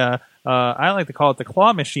had the. I like to call it the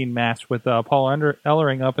claw machine match with Paul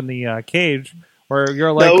Ellering up in the cage. Where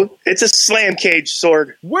you're like, no, it's a slam cage,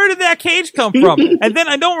 Sorg. Where did that cage come from? And then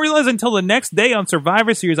I don't realize until the next day on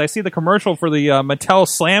Survivor Series, I see the commercial for the Mattel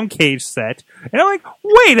slam cage set, and I'm like,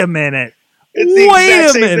 wait a minute, what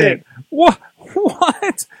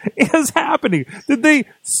is happening? Did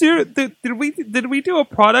we do a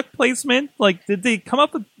product placement? Like, did they come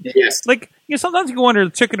up with? Yes. Like, sometimes you wonder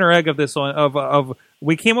the chicken or egg of this one. Of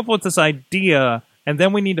we came up with this idea, and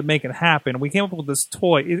then we need to make it happen. We came up with this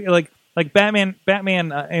toy, Like Batman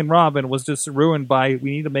and Robin was just ruined by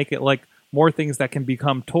we need to make it like more things that can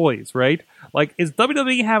become toys, right? Like, is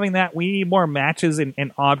WWE having that? We need more matches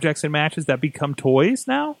and objects and matches that become toys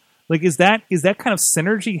now. Like, is that kind of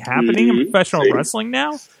synergy happening in professional wrestling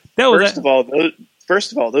now? First of all,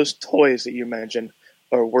 those toys that you mentioned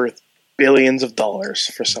are worth billions of dollars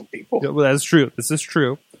for some people. Yeah, well, that's true. This is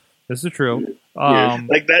true. Like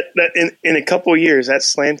that in a couple of years, that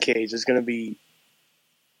slam cage is going to be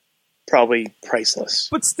probably priceless.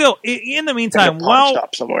 But still, in the meantime, while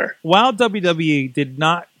WWE did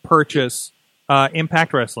not purchase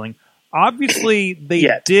Impact Wrestling, obviously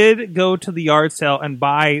they did go to the yard sale and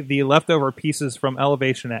buy the leftover pieces from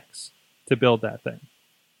Elevation X to build that thing.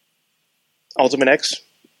 Ultimate X?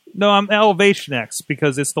 No, I'm Elevation X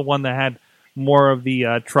because it's the one that had more of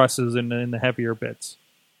the trusses and the heavier bits.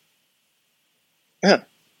 Yeah.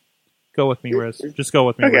 Go with me, Riz. Just go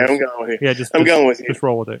with me, okay, Riz. I'm going with you. Yeah, I'm going with you. Just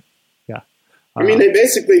roll with it. Yeah. I mean, they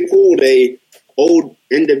basically pulled a old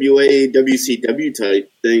NWA WCW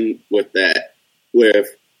type thing with that, with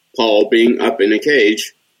Paul being up in a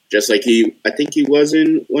cage, just like I think he was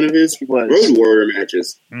in one of his Road Warrior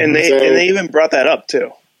matches. Mm-hmm. And they even brought that up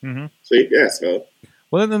too. Mm-hmm. So.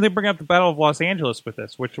 Well, then they bring up the Battle of Los Angeles with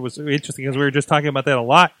this, which was interesting because we were just talking about that a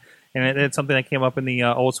lot, and it's something that came up in the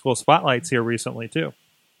old school spotlights here recently too.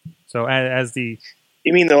 So as the...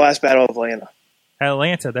 You mean the last Battle of Atlanta?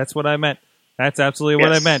 Atlanta, that's what I meant. That's absolutely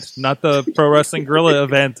what I meant. Not the Pro Wrestling Guerrilla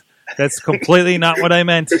event. That's completely not what I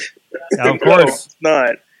meant. Of course. No, it's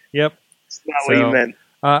not. Yep. It's not what you meant.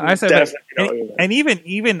 I said, and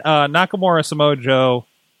even Nakamura Samoa Joe,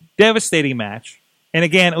 devastating match. And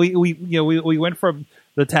again, we went from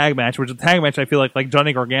the tag match, which is a tag match I feel like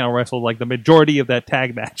Johnny Gargano wrestled like the majority of that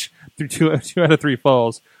tag match through two out of three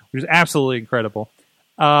falls, which is absolutely incredible.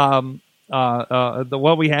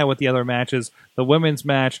 what we had with the other matches, the women's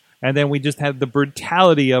match, and then we just had the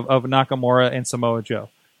brutality of Nakamura and Samoa Joe.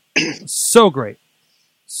 So great.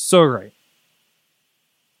 So great.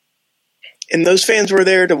 And those fans were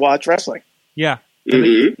there to watch wrestling. Yeah.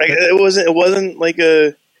 Mm-hmm. Like it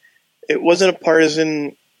wasn't a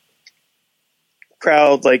partisan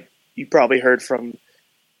crowd like you probably heard from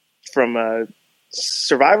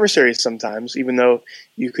Survivor Series sometimes, even though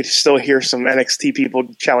you could still hear some NXT people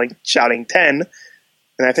shouting 10.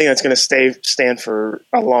 And I think that's going to stand for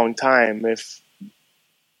a long time if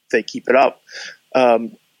they keep it up.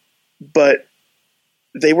 But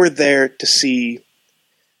they were there to see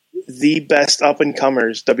the best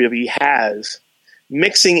up-and-comers WWE has,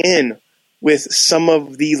 mixing in with some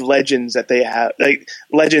of the legends that they have, like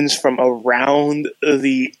legends from around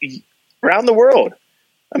the world.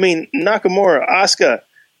 I mean, Nakamura, Asuka,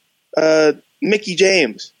 Mickie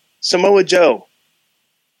James, Samoa Joe.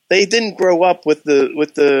 They didn't grow up with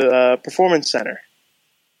the Performance Center.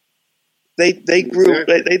 They grew.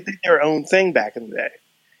 They did their own thing back in the day,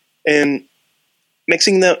 and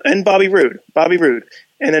mixing and Bobby Roode,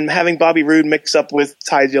 and then having Bobby Roode mix up with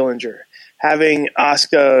Ty Dillinger, having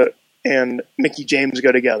Asuka and Mickie James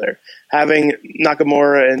go together, having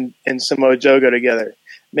Nakamura and Samoa Joe go together,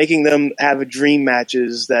 making them have dream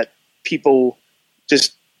matches that people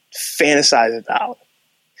just fantasize about.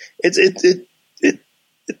 It's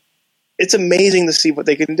amazing to see what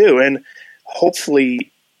they can do, and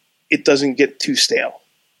hopefully it doesn't get too stale.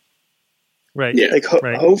 Right. Yeah.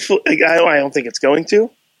 Right. Hopefully, I don't think it's going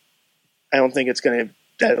to. I don't think it's going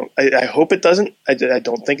to. I hope it doesn't. I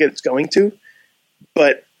don't think it's going to.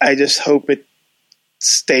 But I just hope it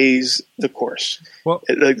stays the course. Well,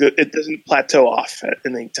 it doesn't plateau off at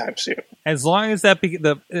any time soon. As long as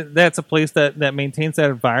that's a place that maintains that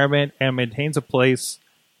environment and maintains a place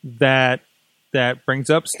that brings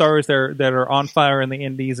up stars that are on fire in the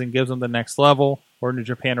indies and gives them the next level, or New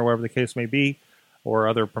Japan, or wherever the case may be, or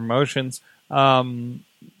other promotions. As long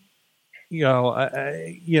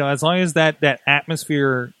as that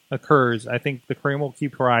atmosphere occurs, I think the cream will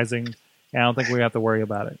keep rising. And I don't think we have to worry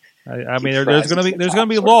about it. I mean, there's going to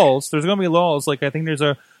be lulls. There's going to be lulls. Like, I think there's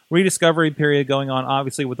a rediscovery period going on,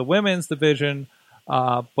 obviously with the women's division,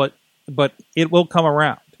 but it will come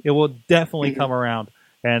around. It will definitely come around,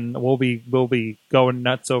 and we'll be going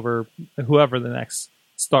nuts over whoever the next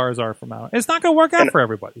stars are from out. It's not going to work out for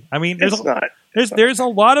everybody. I mean, there's a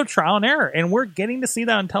lot of trial and error, and we're getting to see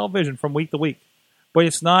that on television from week to week. But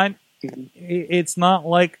it's not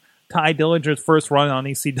like Ty Dillinger's first run on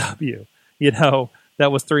ECW. That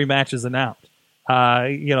was 3 matches and out.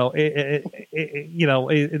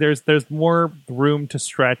 There's more room to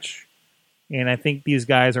stretch, and I think these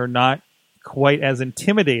guys are not quite as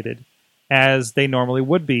intimidated as they normally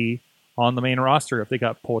would be on the main roster if they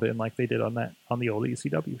got pulled in like they did on the old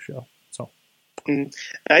ECW show. So,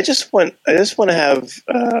 I just want to have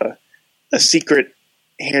a secret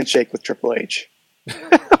handshake with Triple H.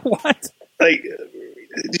 What? Like,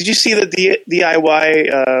 did you see the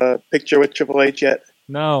DIY picture with Triple H yet?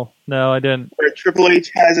 No, I didn't. Where Triple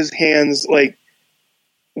H has his hands like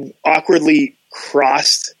awkwardly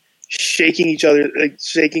crossed, shaking each other, like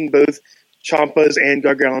shaking both Ciampa's and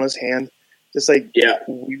Gargano's hand, just like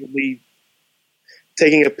weirdly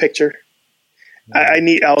taking a picture.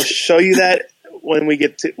 I'll show you that when we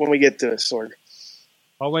get to it, Sorg.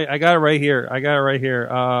 Oh wait, I got it right here.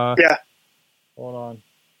 Yeah. Hold on.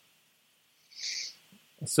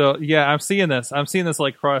 So yeah, I'm seeing this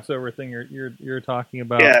like crossover thing you're talking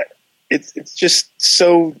about. Yeah, it's just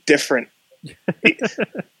so different.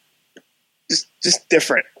 just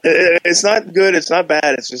different. It's not good. It's not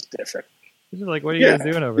bad. It's just different. It's like, what are you guys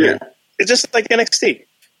doing over here? It's just like NXT.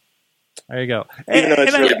 There you go. Even though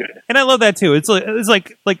it's really good. And I love that too. It's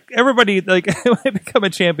like everybody when they become a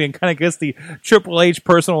champion kind of gets the Triple H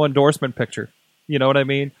personal endorsement picture. You know what I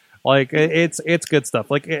mean? Like, it's good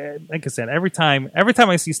stuff. Like I said, every time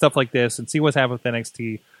I see stuff like this and see what's happened with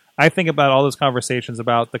NXT, I think about all those conversations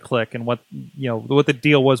about the Click and what the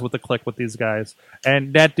deal was with the Click with these guys.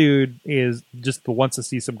 And that dude is just wants to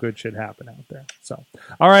see some good shit happen out there. So,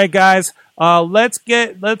 all right, guys, we're going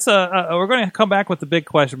to come back with the big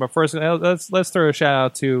question, but first let's throw a shout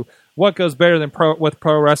out to what goes better than with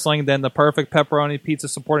pro wrestling than the perfect pepperoni pizza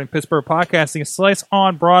supporting Pittsburgh podcasting Slice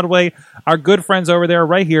on Broadway. Our good friends over there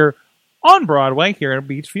right here on Broadway here in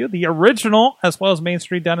Beachview, the original, as well as Main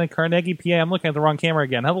Street down in Carnegie, PA. I'm looking at the wrong camera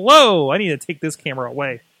again. Hello! I need to take this camera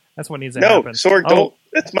away. That's what needs to happen. No, Sorg, don't.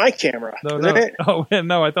 That's my camera. No. It? Oh,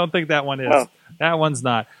 no, I don't think that one is. Oh. That one's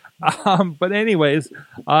not. But anyways,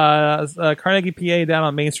 Carnegie, PA, down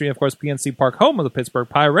on Main Street, of course, PNC Park, home of the Pittsburgh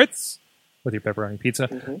Pirates. with your pepperoni pizza.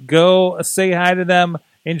 Go say hi to them.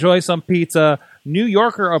 Enjoy some pizza. New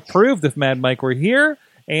Yorker approved if Mad Mike were here.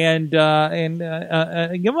 And give him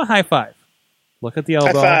a high five. Look at the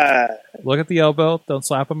elbow. High five. Look at the elbow. Don't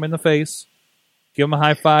slap him in the face. Give him a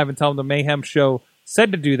high five and tell him the Mayhem Show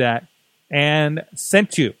said to do that and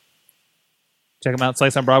sent you. Check them out,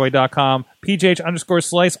 sliceonbroadway.com,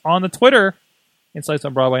 PGH_slice on the Twitter, and Slice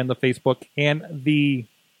on Broadway on the Facebook and the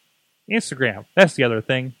Instagram. That's the other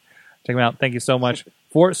thing. Check them out. Thank you so much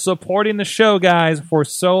for supporting the show, guys, for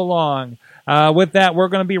so long. With that, we're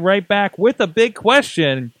going to be right back with a big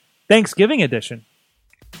question, Thanksgiving edition.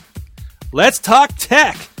 Let's talk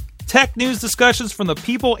tech. Tech news discussions from the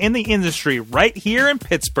people in the industry right here in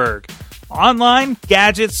Pittsburgh. Online,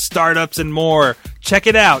 gadgets, startups, and more. Check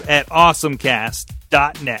it out at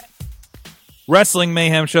awesomecast.net. Wrestling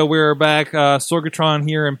Mayhem Show, we're back. Sorgatron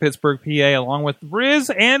here in Pittsburgh, PA, along with Riz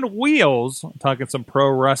and Wheels. I'm talking some pro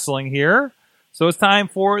wrestling here. So it's time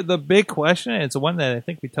for the big question. It's one that I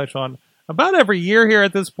think we touch on about every year here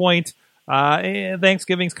at this point.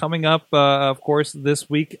 Thanksgiving's coming up, of course, this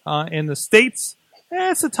week in the States.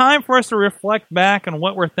 It's a time for us to reflect back on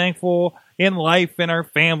what we're thankful in life and our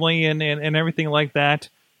family and everything like that.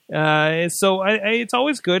 So it's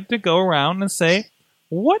always good to go around and say,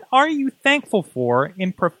 what are you thankful for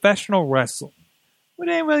in professional wrestling? Would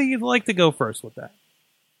anybody like to go first with that?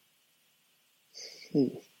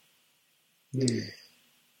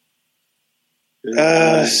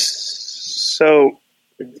 So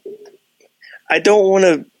I don't want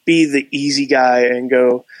to be the easy guy and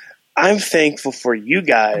go, I'm thankful for you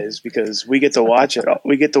guys because we get to watch it.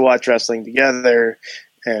 We get to watch wrestling together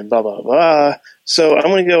and blah, blah, blah. So I'm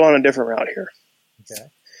going to go on a different route here. Okay.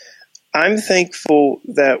 I'm thankful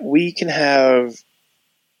that we can have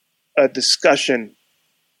a discussion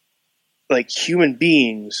like human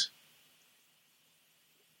beings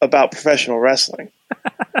about professional wrestling.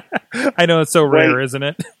 I know it's so rare, isn't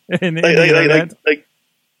it? Like,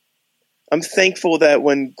 I'm thankful that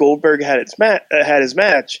when Goldberg had his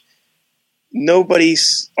match,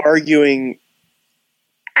 nobody's arguing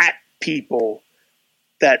at people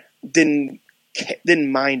that didn't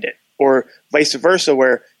mind it, or vice versa,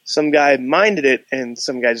 where some guy minded it and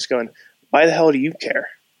some guy just going, "Why the hell do you care?"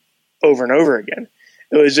 over and over again.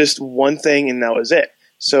 It was just one thing, and that was it.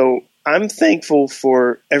 So I'm thankful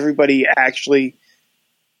for everybody actually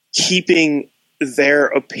keeping their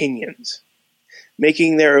opinions,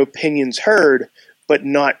 making their opinions heard, but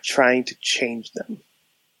not trying to change them.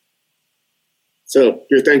 So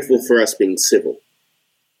you're thankful for us being civil.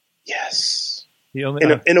 Yes.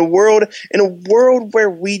 In a world where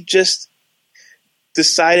we just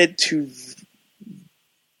decided to,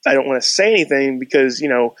 I don't want to say anything because,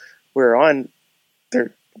 we're on the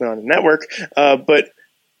network, but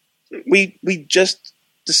we just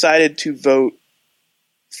decided to vote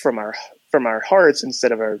from our hearts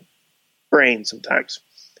instead of our brain sometimes.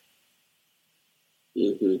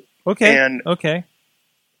 Mm-hmm. Okay.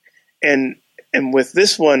 And with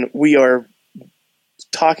this one, we are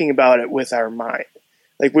talking about it with our mind.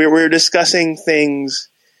 Like we're discussing things.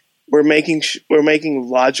 We're making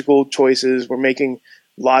logical choices. We're making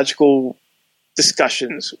logical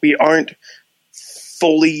discussions. We aren't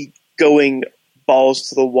fully going balls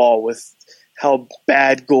to the wall with how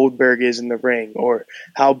bad Goldberg is in the ring, or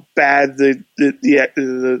how bad the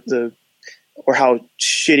or how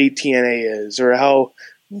shitty TNA is, or how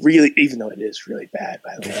really, even though it is really bad,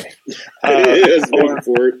 by the way,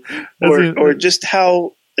 or just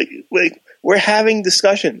how like we're having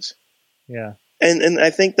discussions. Yeah, and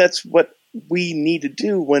I think that's what we need to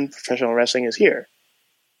do when professional wrestling is here.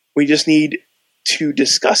 We just need to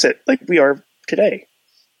discuss it like we are today.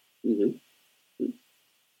 Mm-hmm.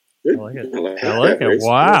 I like it.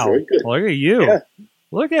 Wow. Look at you. Yeah.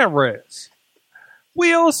 Look at Riz.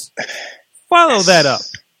 Wheels, follow that up.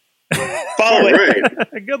 Follow it.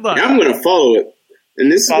 Right. Good luck. I'm going to follow it.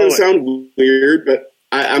 And this is going to sound weird, but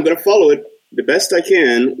I'm going to follow it the best I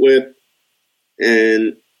can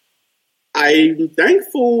and I'm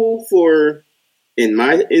thankful for, in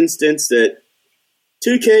my instance, that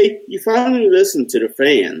 2K, you finally listened to the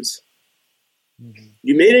fans. Mm-hmm.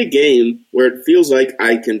 You made a game where it feels like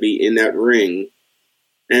I can be in that ring.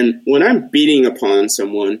 And when I'm beating upon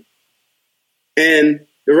someone and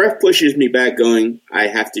the ref pushes me back going, I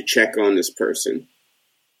have to check on this person.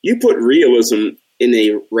 You put realism in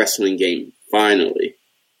a wrestling game, finally,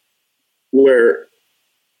 where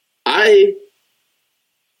I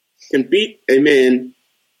can beat a man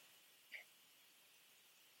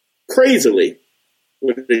crazily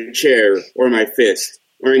with a chair or my fist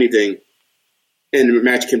or anything, and the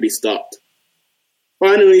match can be stopped.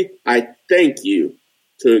 Finally, I thank you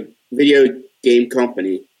to video game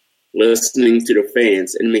company listening to the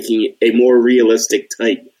fans and making a more realistic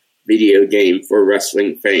type video game for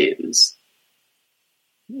wrestling fans.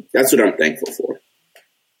 That's what I'm thankful for.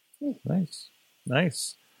 Nice.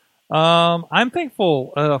 I'm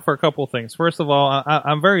thankful for a couple of things. First of all,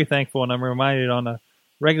 I'm very thankful, and I'm reminded on a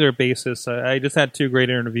regular basis. I just had 2 great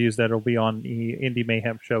interviews that will be on the Indie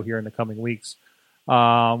Mayhem show here in the coming weeks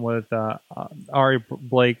with Ari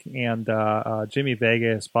Blake and Jimmy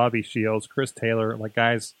Vegas, Bobby Shields, Chris Taylor, like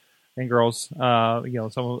guys and girls,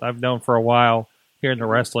 some I've known for a while here in the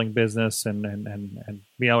wrestling business, and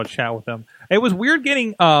being able to chat with them. It was weird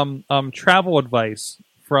getting travel advice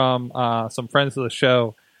from some friends of the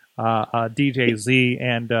show, DJ Z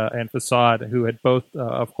and Facade, who had both,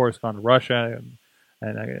 of course, gone to Russia,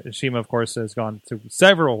 and Shima, of course, has gone to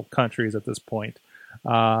several countries at this point.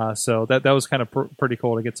 So that was kind of pretty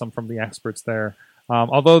cool to get some from the experts there.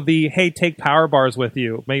 Although the hey, take power bars with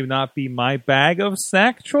you may not be my bag of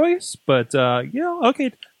snack choice, but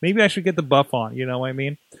okay, maybe I should get the buff on. You know what I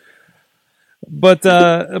mean? But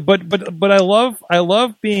I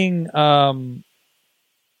love being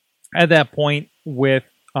at that point with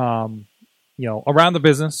around the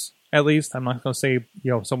business. At least I'm not going to say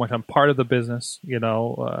so much I'm part of the business.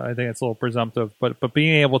 I think it's a little presumptive, but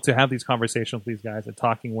being able to have these conversations with these guys and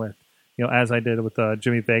talking with. As I did with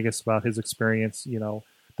Jimmy Vegas about his experience,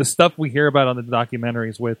 the stuff we hear about on the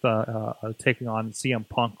documentaries with taking on CM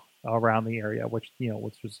Punk around the area, which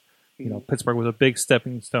was, Pittsburgh was a big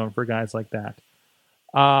stepping stone for guys like that.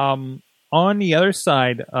 On the other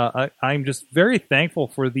side, I'm just very thankful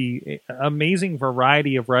for the amazing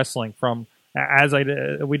variety of wrestling from, as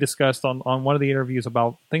we discussed on one of the interviews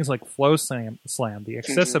about things like Flow Slam, the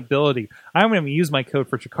accessibility. I haven't even used my code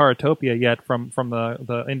for Chikaratopia yet from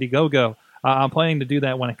the Indiegogo. I'm planning to do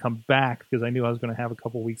that when I come back because I knew I was going to have a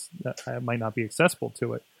couple weeks that I might not be accessible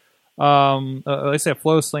to it. Like I said,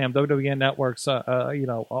 Flow Slam, WWN Networks,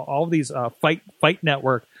 all of these Fight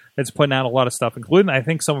Network that's putting out a lot of stuff, including I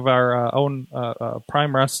think some of our own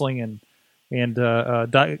Prime Wrestling and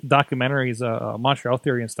documentaries, Montreal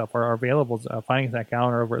Theory and stuff are available. Finding that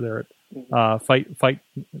calendar over there at Fight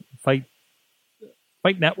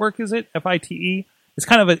Network, is it FITE? It's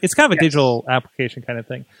kind of a digital application kind of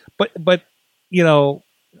thing. But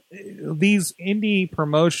these indie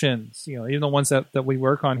promotions, even the ones that we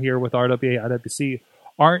work on here with RWA, IWC,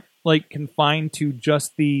 aren't like confined to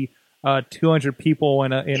just the 200 people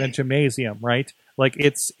in a gymnasium, right? Like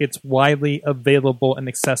it's widely available and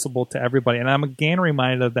accessible to everybody. And I'm again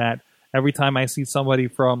reminded of that every time I see somebody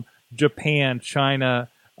from Japan, China,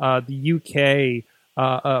 the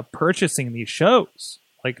UK purchasing these shows,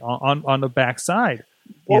 like on the backside.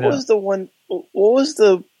 What was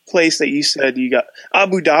the place that you said you got?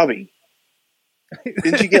 Abu Dhabi.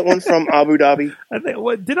 Did you get one from Abu Dhabi? I think.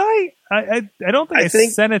 What did I? I don't think I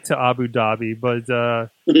sent it to Abu Dhabi, but I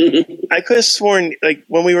could have sworn, like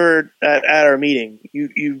when we were at our meeting,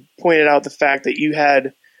 you pointed out the fact that you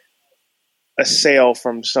had a sale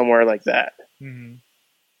from somewhere like that. Mm-hmm.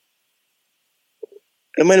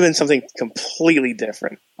 It might have been something completely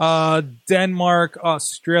different. Denmark,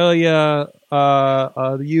 Australia,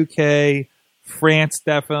 the UK, France,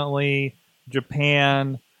 definitely,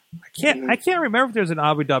 Japan. I can't remember if there's an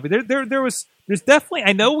Abu Dhabi. There's definitely.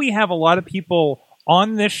 I know we have a lot of people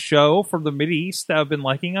on this show from the Mideast that have been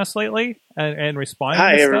liking us lately and responding.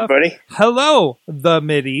 Hi, to stuff. Everybody. Hello, the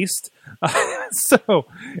Mideast.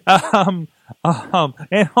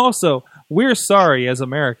 And also we're sorry as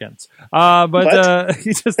Americans. But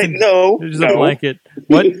you just no, a blanket.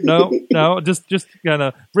 What? No, just kind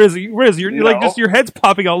of Riz. You're no. like just your head's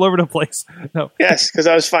popping all over the place. No. Yes, because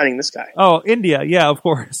I was finding this guy. Oh, India. Yeah, of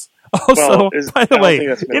course. Also, by the way,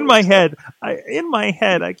 in my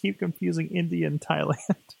head, I keep confusing India and Thailand.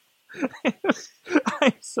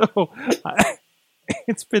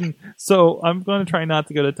 It's been so. I'm going to try not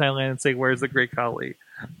to go to Thailand and say, "Where's the Great Khali?"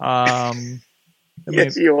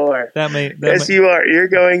 Yes, you are. You are. You're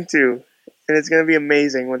going to, and it's going to be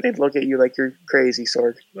amazing when they look at you like you're crazy,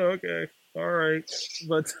 Sorg. Okay, all right,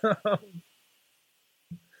 but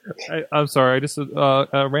I'm sorry. I just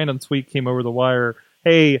a random tweet came over the wire.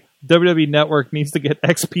 Hey, WWE Network needs to get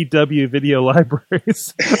XPW video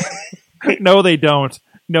libraries. No, they don't.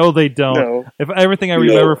 No. If everything I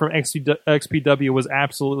remember from XPW was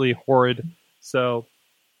absolutely horrid. So,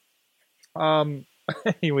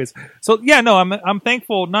 anyways, I'm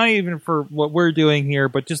thankful not even for what we're doing here,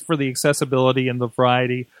 but just for the accessibility and the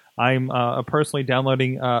variety. I'm personally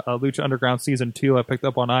downloading Lucha Underground Season 2. I picked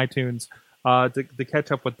up on iTunes to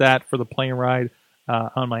catch up with that for the plane ride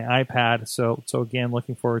on my iPad. So again,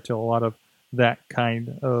 looking forward to a lot of that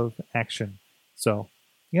kind of action. So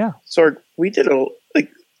Yeah. Sorg, we did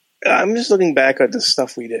I'm just looking back at the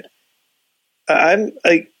stuff we did. I'm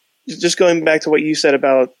like just going back to what you said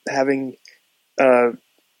about having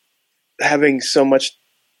so much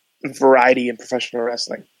variety in professional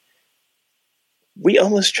wrestling. We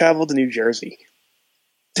almost traveled to New Jersey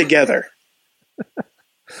together.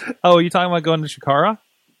 Oh, you talking about going to Shikara?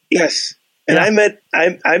 Yes, and Yeah.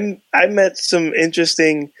 I met some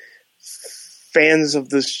interesting fans of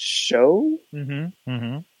the show for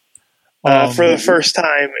the first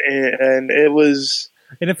time, and it was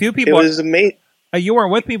a few people. It was amazing. You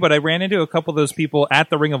weren't with me, but I ran into a couple of those people at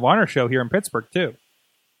the Ring of Honor show here in Pittsburgh too.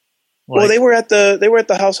 Well, they were at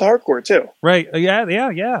the House of Hardcore too. Right?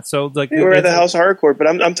 Yeah. So like they were at the House of Hardcore, but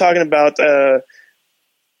I'm talking about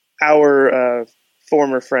our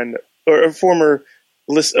former friend or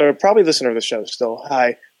probably listener of the show still.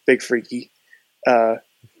 Hi, Big Freaky.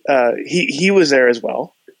 He was there as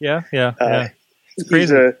well. Yeah. It's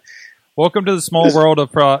crazy. Welcome to the small world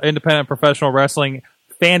of independent professional wrestling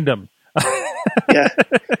fandom. Yeah,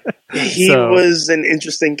 he was an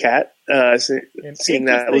interesting cat. Seeing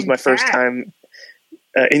that, it was my first time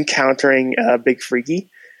encountering Big Freaky.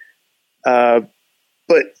 But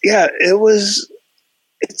yeah, it's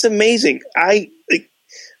amazing. I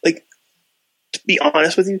like to be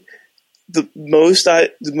honest with you, the most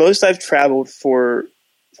I've traveled for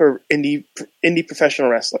indie professional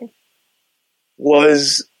wrestling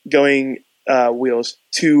was going wheels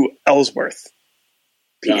to Ellsworth.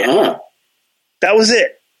 Uh-huh. That was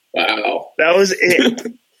it. Wow. That was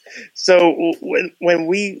it. So when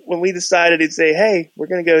we decided to say, hey, we're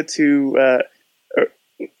going to go to,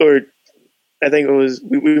 or I think it was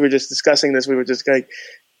we were just discussing this. We were just like,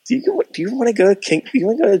 do you want to go to Do you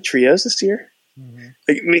want to go to Trios this year? Mm-hmm.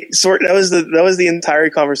 That was the entire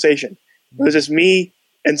conversation. It was just me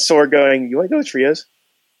and Sorg going, you want to go to Trios?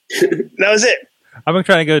 That was it. I've been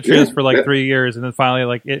trying to go to Trios for like 3 years, and then finally,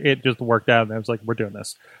 like it just worked out, and I was like, "We're doing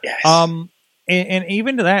this." Yes. And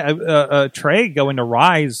even to that, Trey going to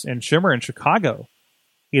Rise and Shimmer in Chicago,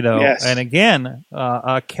 yes. And again,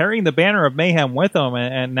 carrying the banner of Mayhem with them,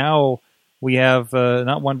 and now we have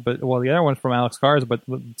not one, but the other one's from Alex Cars, but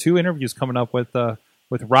 2 interviews coming up with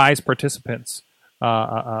Rise participants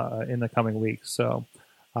in the coming weeks. So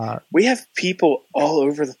we have people all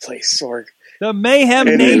over the place, Sorg. The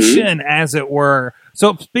Mayhem Nation, as it were.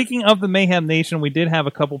 So speaking of the Mayhem Nation, we did have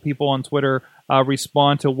a couple people on Twitter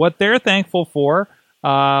respond to what they're thankful for.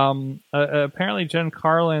 Apparently Jen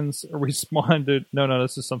Carlin's responded, no,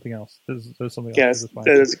 this is something else. This is something else. Yes,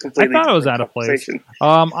 that is completely I thought it was out of place.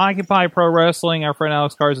 Occupy Pro Wrestling, our friend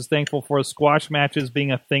Alex Cars is thankful for squash matches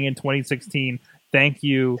being a thing in 2016. Thank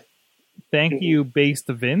you, based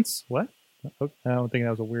Vince. What? I don't think that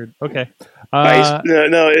was a weird. Okay.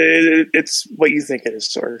 No, it's what you think it is,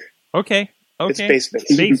 Sorg. Okay. It's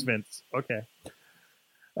basements. Basements. Okay.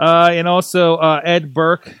 And also Ed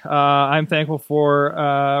Burke. I'm thankful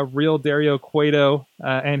for real Dario Cueto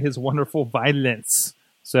and his wonderful violence.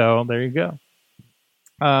 So there you go.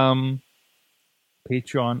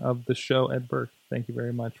 Patreon of the show, Ed Burke. Thank you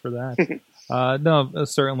very much for that. No,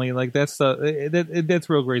 certainly. Like that's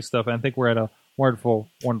real great stuff. And I think we're at a wonderful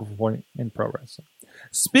point in pro wrestling.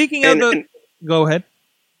 Speaking of go ahead.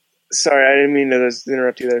 Sorry, I didn't mean to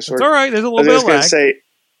interrupt you there. It's all right. There's a little bit of lag. I was just going to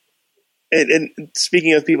say, and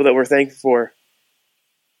speaking of people that we're thankful for,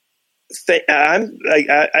 I'm like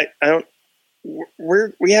I don't.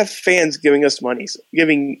 We have fans giving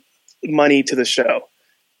money to the show.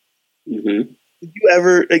 Mm-hmm. Did you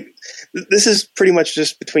ever this is pretty much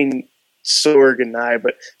just between Sorg and I,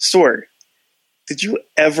 but Sorg, did you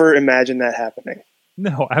ever imagine that happening?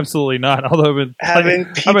 No, absolutely not. Although having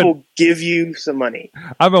people give you some money,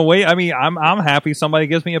 I've been waiting. I mean, I'm happy somebody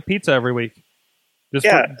gives me a pizza every week. Just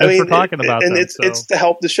for talking about and them, it's to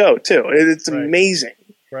help the show too. It's right. Amazing,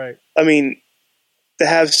 right? I mean, to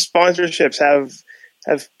have sponsorships, have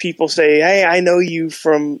people say, "Hey, I know you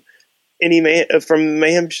from from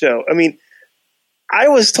Mayhem show." I mean, I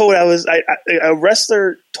was told a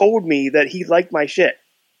wrestler told me that he liked my shit.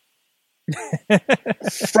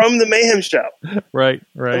 From the Mayhem show. Right.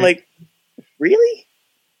 I'm like, really?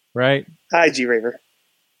 Right. Hi, G-Raver.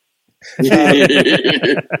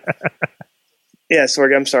 Yeah,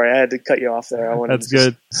 Sorg, I'm sorry. I had to cut you off there. I wanted That's to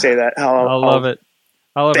good. Say that. I love it.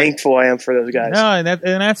 Thankful I am for those guys. No,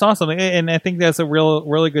 and that's awesome. And I think that's a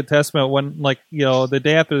really good testament when, the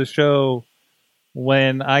day after the show,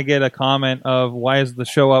 when I get a comment of why is the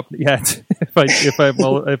show up yet?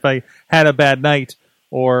 if I had a bad night,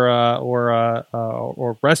 or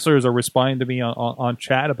wrestlers are responding to me on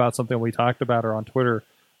chat about something we talked about or on Twitter,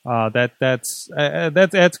 that's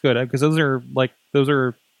good because those are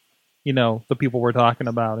the people we're talking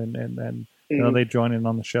about, and they join in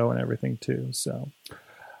on the show and everything too. So,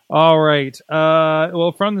 all right.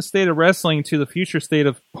 Well, from the state of wrestling to the future state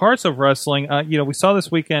of parts of wrestling, we saw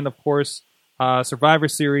this weekend, of course, Survivor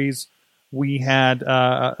Series. We had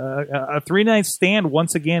a 3-night stand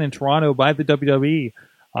once again in Toronto by the WWE.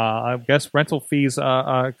 I guess rental fees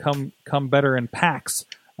come better in packs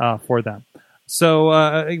for them.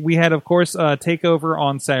 So we had, of course, TakeOver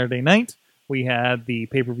on Saturday night. We had the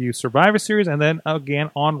pay-per-view Survivor Series, and then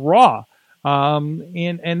again on Raw.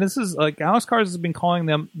 And this is like Alex Cars has been calling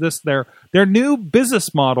them their new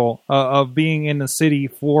business model of being in the city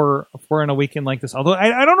for in a weekend like this. Although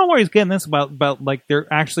I don't know where he's getting this about like they're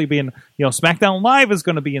actually being SmackDown Live is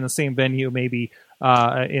going to be in the same venue maybe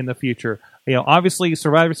in the future. Obviously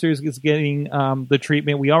Survivor Series is getting the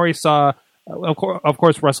treatment. We already saw of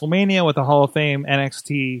course WrestleMania with the Hall of Fame,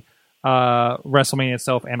 NXT, WrestleMania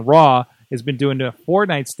itself, and Raw has been doing a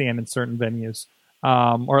 4-night stand in certain venues.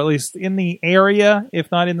 Or at least in the area, if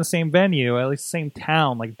not in the same venue, at least the same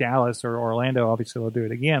town, like Dallas or Orlando. Obviously, they'll do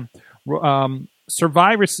it again.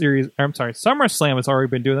 Survivor Series, SummerSlam has already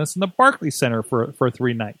been doing this in the Barclays Center for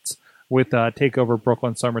 3 nights with TakeOver,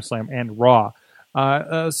 Brooklyn, SummerSlam, and Raw.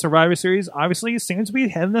 Survivor Series obviously seems to be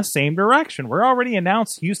heading the same direction. We're already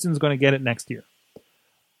announced Houston's going to get it next year.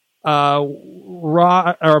 Royal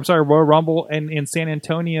Rumble in San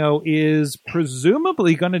Antonio is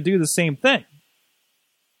presumably going to do the same thing.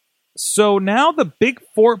 So now the big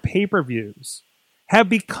 4 pay-per-views have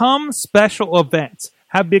become special events,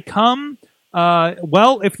 have become,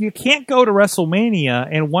 if you can't go to WrestleMania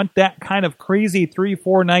and want that kind of crazy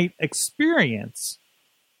 3-4 night experience,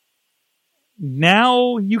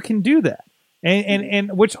 now you can do that.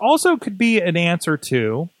 And which also could be an answer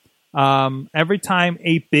to every time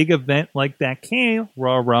a big event like that came,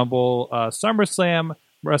 Royal Rumble, SummerSlam,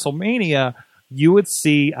 WrestleMania, you would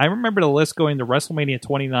see, I remember the list going to WrestleMania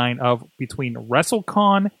 29 of between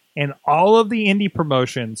WrestleCon and all of the indie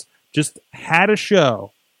promotions just had a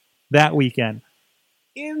show that weekend.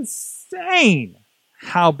 Insane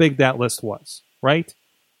how big that list was, right?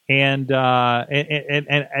 And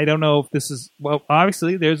I don't know if this is, well,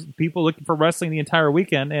 obviously there's people looking for wrestling the entire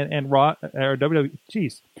weekend and Raw or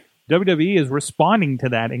WWE is responding to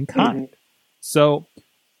that in kind. Mm-hmm. So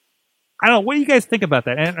I don't know. What do you guys think about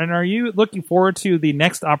that? And are you looking forward to the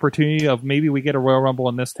next opportunity of maybe we get a Royal Rumble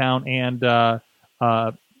in this town and,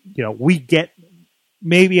 we get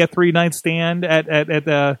maybe a 3-night stand at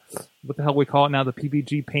the, what the hell we call it now, the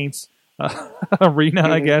PPG Paints arena,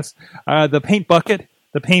 I guess. The paint bucket,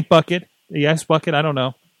 the ice bucket. I don't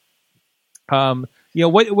know.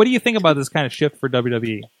 What do you think about this kind of shift for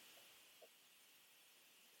WWE?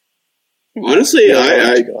 Honestly,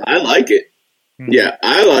 I like it. Yeah,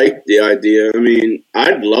 I like the idea. I mean,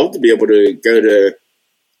 I'd love to be able to go to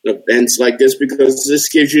events like this because this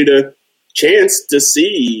gives you the chance to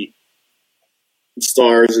see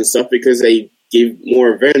stars and stuff because they give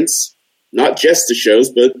more events, not just the shows,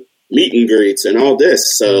 but meet and greets and all this.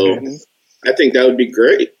 So I think that would be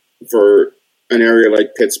great for an area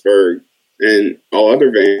like Pittsburgh and all other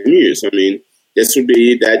venues. I mean, this would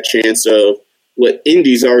be that chance of what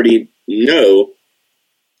indies already know.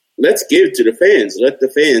 Let's give to the fans. Let the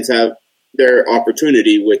fans have their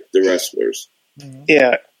opportunity with the wrestlers.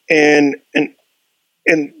 Yeah, and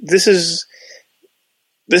this is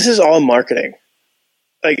all marketing.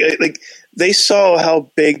 Like they saw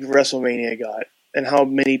how big WrestleMania got and how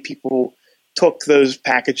many people took those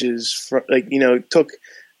packages took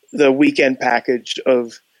the weekend package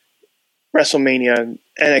of WrestleMania,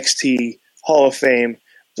 NXT, Hall of Fame,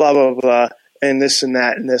 blah blah blah, and this and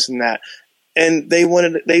that and this and that. And they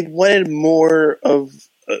wanted more of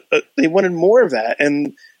that,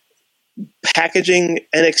 and packaging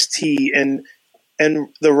NXT and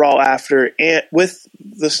the Raw after, and with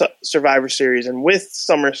the Survivor Series and with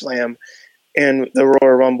SummerSlam and the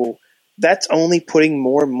Royal Rumble. That's only putting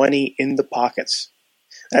more money in the pockets.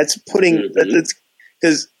 That's putting that's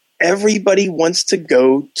because everybody wants to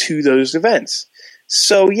go to those events.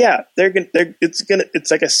 So yeah,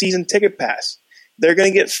 it's like a season ticket pass. They're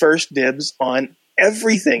going to get first dibs on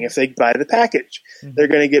everything if they buy the package. Mm-hmm. They're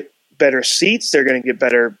going to get better seats. They're going to get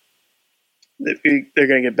better. They're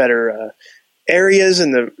going to get better areas,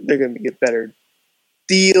 and they're going to get better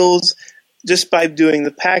deals just by doing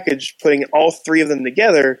the package. Putting all 3 of them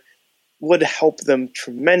together would help them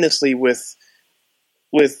tremendously with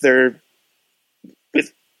their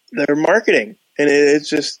marketing, and it's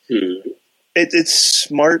just it's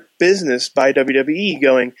smart business by WWE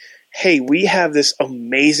going, hey, we have this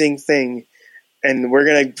amazing thing, and we're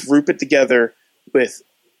going to group it together with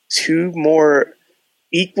 2 more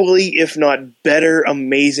equally, if not better,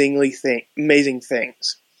 amazing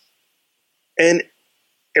things. And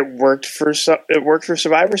it worked for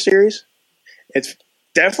Survivor Series. It's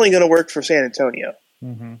definitely going to work for San Antonio.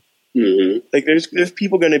 Mm-hmm. Mm-hmm. Like there's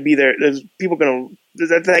people going to be there. There's people going to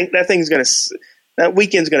that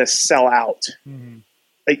weekend's going to sell out. Mm-hmm.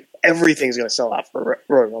 Like everything's going to sell out for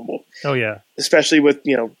Royal Rumble. Oh yeah, especially with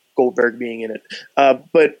Goldberg being in it.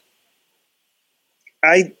 But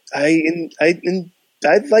I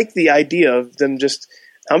like the idea of them just.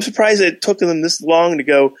 I'm surprised it took them this long to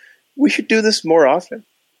go. We should do this more often.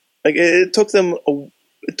 Like it took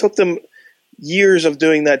them years of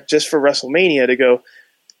doing that just for WrestleMania to go.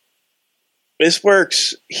 This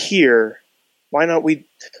works here. Why don't we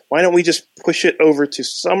just push it over to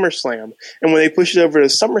SummerSlam? And when they pushed it over to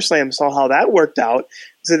SummerSlam, saw how that worked out.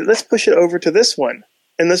 Said, let's push it over to this one,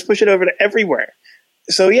 and let's push it over to everywhere.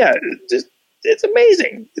 So yeah, it's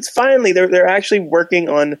amazing. It's finally they're actually working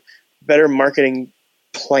on better marketing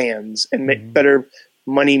plans and better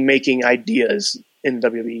money making ideas in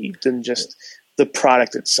WWE than just the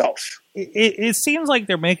product itself. It seems like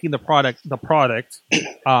they're making the product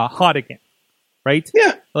hot again. Right?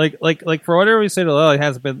 Yeah. Like for whatever we said, it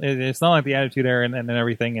hasn't been. It's not like the Attitude Era and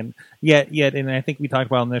everything. And yet, and I think we talked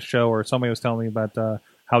about on this show, or somebody was telling me about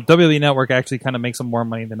how WWE Network actually kind of makes them more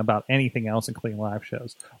money than about anything else, including live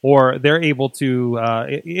shows. Or they're able to,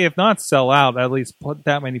 if not sell out, at least put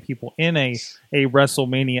that many people in a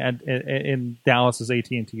WrestleMania in Dallas's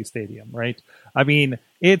AT&T Stadium. Right? I mean,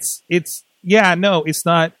 it's not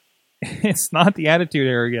the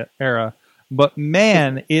Attitude Era. But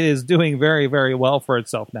man, it is doing very, very well for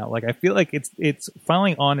itself now. Like I feel like it's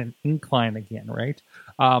finally on an incline again, right?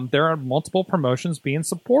 There are multiple promotions being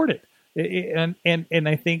supported, and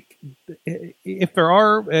I think if there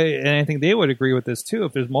are, and I think they would agree with this too.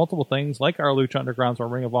 If there's multiple things like our Lucha Undergrounds, our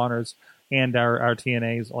Ring of Honors, and our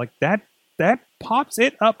TNAs, like that pops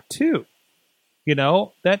it up too.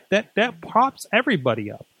 That pops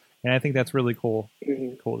everybody up, and I think that's really cool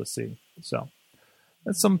to see. So.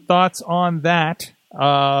 That's some thoughts on that.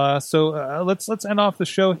 So let's end off the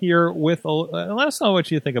show here with let us know what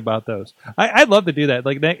you think about those. I'd love to do that.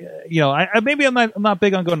 Like that, maybe I'm not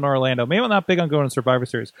big on going to Orlando. Maybe I'm not big on going to Survivor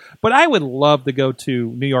Series. But I would love to go to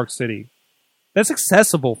New York City. That's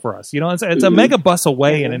accessible for us. It's a mega bus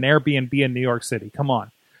away in an Airbnb in New York City. Come on,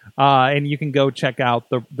 and you can go check out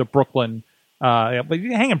the Brooklyn. But you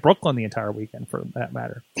can hang in Brooklyn the entire weekend, for that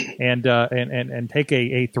matter, and take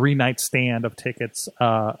a 3-night stand of tickets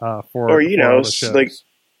for like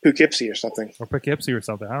Poughkeepsie or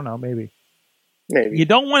something, I don't know, maybe you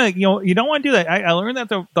don't want to do that. I learned that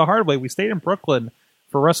the hard way. We stayed in Brooklyn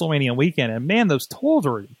for WrestleMania weekend, and man, those tolls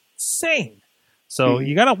are insane. So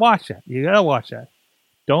you gotta watch that. You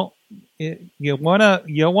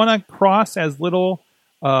wanna cross as little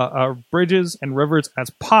bridges and rivers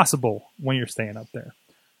as possible when you're staying up there.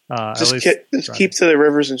 Just keep to the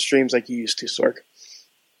rivers and streams like you used to, Sork.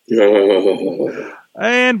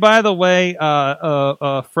 And by the way,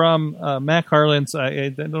 from Matt Carlins, I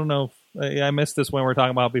don't know if I missed this when we were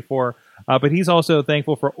talking about before, but he's also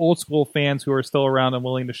thankful for old school fans who are still around and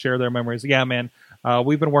willing to share their memories. Yeah, man,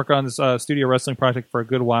 we've been working on this studio wrestling project for a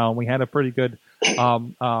good while, and we had a pretty good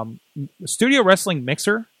studio wrestling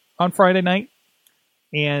mixer on Friday night.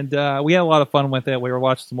 And we had a lot of fun with it. We were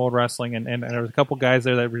watching some old wrestling, and there was a couple guys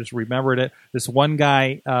there that just remembered it. This one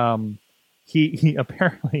guy, he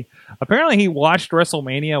apparently he watched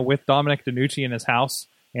WrestleMania with Dominic DeNucci in his house,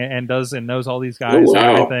 and knows all these guys and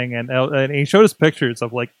everything. And he showed us pictures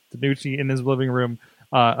of like DeNucci in his living room,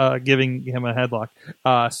 giving him a headlock.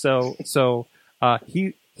 So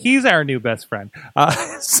he's our new best friend.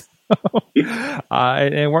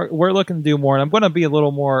 And we're looking to do more, and I'm going to be a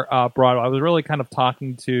little more broad. I was really kind of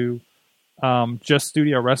talking to just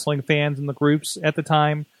studio wrestling fans in the groups at the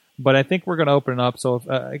time, but I think we're going to open it up. So,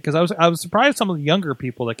 because I was surprised some of the younger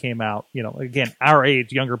people that came out, again, our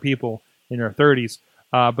age, younger people in their 30s,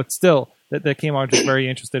 but still that came out just very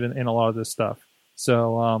interested in a lot of this stuff.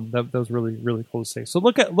 So that was really, really cool to see. So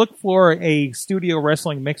look for a studio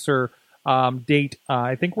wrestling mixer date.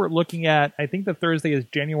 I think we're looking at. I think the Thursday is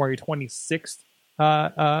January 26th.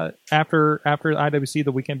 After IWC,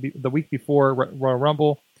 the week before Royal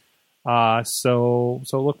Rumble. So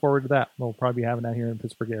look forward to that. We'll probably be having that here in the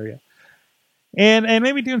Pittsburgh area, and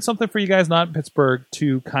maybe doing something for you guys not in Pittsburgh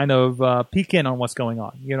to kind of peek in on what's going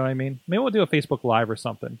on. You know what I mean? Maybe we'll do a Facebook Live or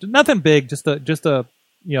something. Nothing big, just a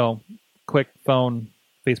quick phone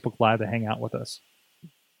Facebook Live to hang out with us.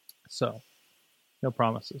 So no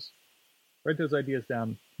promises. Write those ideas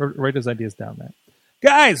down. Matt.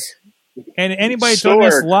 Guys, And anybody joining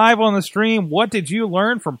us Sword. live on the stream, what did you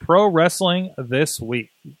learn from pro wrestling this week?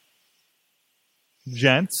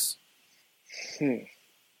 Gents?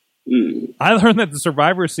 I learned that the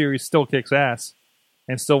Survivor Series still kicks ass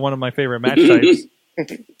and still one of my favorite match types.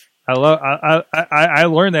 I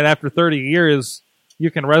learned that after 30 years,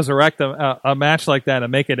 you can resurrect a match like that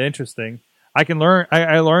and make it interesting. I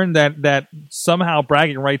learned that somehow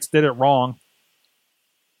bragging rights did it wrong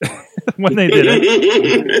when they did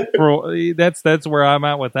it. That's where I'm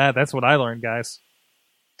at with that. That's what I learned, guys.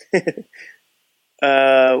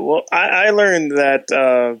 Well, I learned that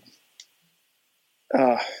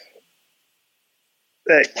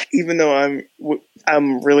that even though I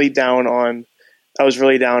was really down on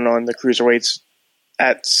the cruiserweights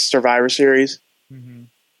at Survivor Series,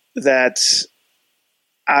 that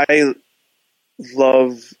I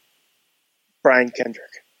love Brian Kendrick.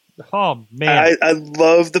 Oh man, I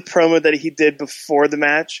love the promo that he did before the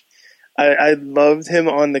match. I loved him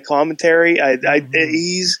on the commentary.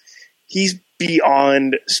 He's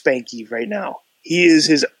beyond Spanky right now. He is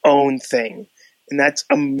his own thing, and that's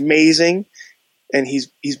amazing. And he's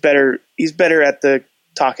better at the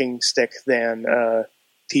talking stick than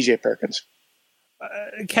T.J. Perkins.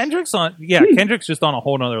 Kendrick's just on a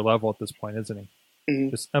whole nother level at this point, isn't he?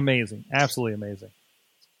 Just amazing, absolutely amazing.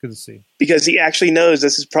 Good to see. Because he actually knows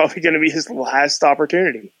this is probably going to be his last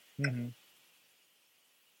opportunity.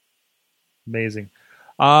 Amazing.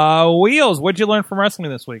 Wheels, what'd you learn from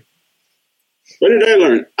wrestling this week? What did I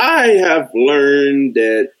learn? I have learned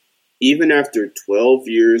that even after 12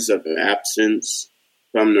 years of absence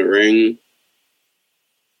from the ring,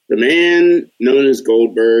 the man known as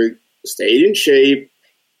Goldberg stayed in shape,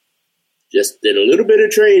 just did a little bit of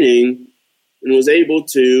training, and was able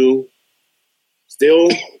to still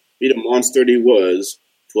be the monster that he was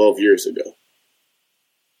 12 years ago.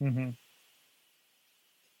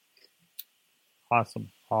 Awesome.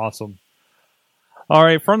 All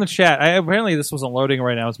right, from the chat. Apparently this wasn't loading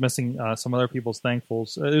right now. I was missing some other people's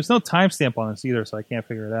thankfuls. There's no timestamp on this either, so I can't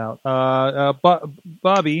figure it out.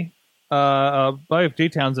 Bobby of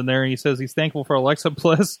J-Town's in there, and he says he's thankful for Alexa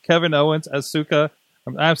Bliss, Kevin Owens, Asuka.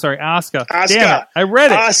 I'm sorry, Asuka. Damn it, I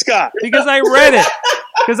read it. Asuka. Because I read it.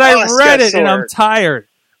 Because I read it, and I'm sword. tired.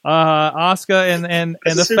 Asuka and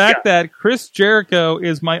the fact that Chris Jericho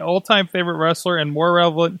is my all-time favorite wrestler and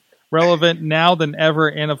more relevant now than ever,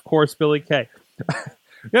 and of course Billy Kay.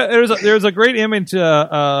 Yeah, there's a great image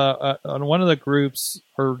on one of the groups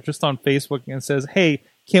or just on Facebook, and it says, "Hey,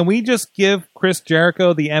 can we just give Chris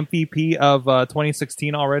Jericho the MVP of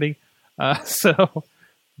 2016 already?" So,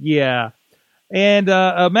 yeah. And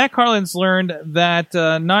Matt Carlin's learned that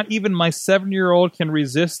not even my 7-year-old can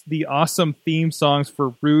resist the awesome theme songs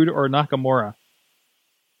for Rude or Nakamura.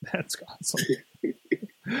 That's awesome.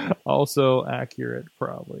 Also accurate,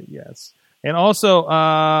 probably, yes. And also,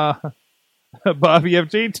 Bobby of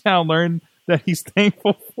J-Town learned that he's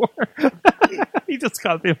thankful for. He just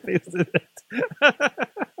copy and pasted it.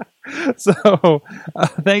 So,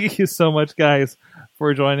 thank you so much, guys,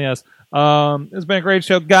 for joining us. It's been a great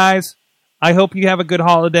show, guys. I hope you have a good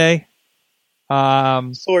holiday.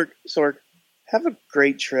 Sorg, have a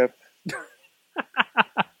great trip.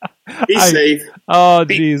 Be safe. Oh,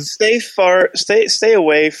 jeez. Stay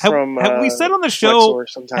away from. Have we said on the show?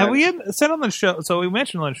 Sometimes. Have we said on the show? So we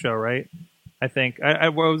mentioned on the show, right? I think I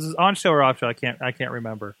was on show or off show. I can't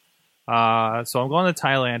remember. So I'm going to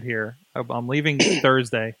Thailand here. I'm leaving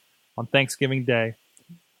Thursday on Thanksgiving Day.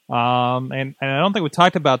 And I don't think we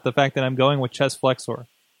talked about the fact that I'm going with Chest Flexor.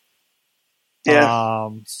 Yeah.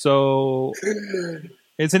 So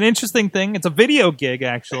it's an interesting thing. It's a video gig,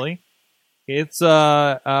 actually. It's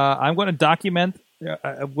I'm going to document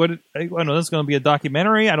what I know. This is going to be a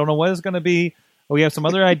documentary. I don't know what it's going to be. We have some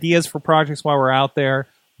other ideas for projects while we're out there,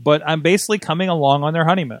 but I'm basically coming along on their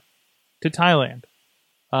honeymoon to Thailand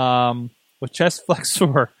with Chest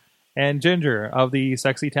Flexor and Ginger of the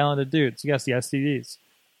Sexy Talented Dudes. Yes, the STDs.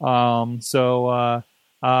 So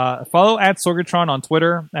follow at Sorgatron on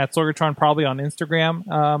Twitter, at Sorgatron probably on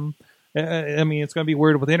Instagram. I mean, it's going to be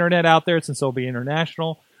weird with the internet out there since it'll be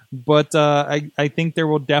international, but I think there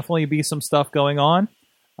will definitely be some stuff going on.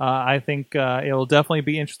 I think it'll definitely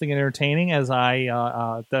be interesting and entertaining, as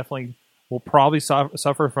I definitely will probably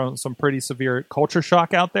suffer from some pretty severe culture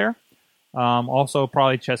shock out there. Also,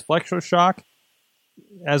 probably chest flexor shock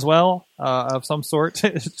as well, of some sort.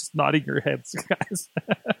 Just nodding your heads, guys.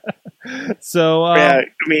 So yeah,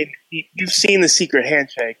 I mean, you've seen the secret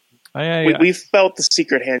handshake. We've felt the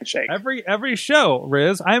secret handshake. Every show,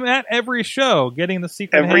 Riz. I'm at every show getting the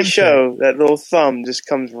secret handshake. Every show, that little thumb just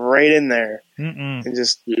comes right in there. And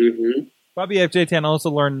just... Bobby FJ10 also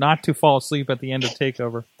learned not to fall asleep at the end of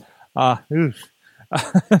TakeOver. Oof.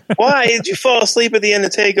 Why did you fall asleep at the end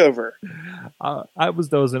of Takeover? I was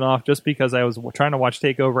dozing off just because I was trying to watch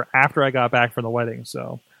Takeover after I got back from the wedding.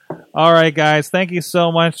 So, all right, guys, thank you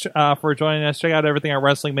so much for joining us. Check out everything at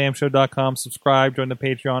WrestlingMayhemShow.com. Subscribe, join the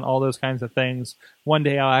Patreon, all those kinds of things. One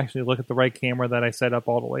day I'll actually look at the right camera that I set up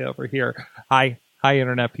all the way over here. Hi,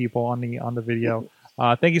 internet people on the video.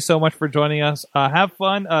 Thank you so much for joining us. Have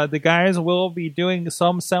fun. The guys will be doing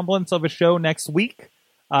some semblance of a show next week.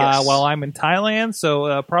 Yes. While I'm in Thailand,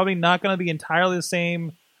 so probably not going to be entirely the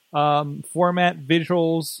same format,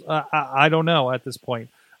 visuals. I don't know at this point.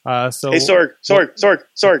 So Hey,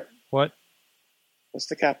 Sorg. What? What's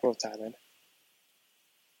the capital of Thailand?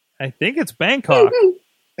 I think it's Bangkok,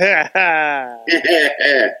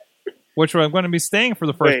 which I'm going to be staying for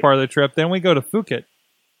the first part of the trip. Then we go to Phuket.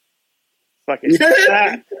 Fuck it.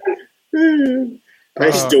 I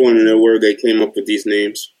still want to know where they came up with these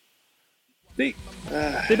names. They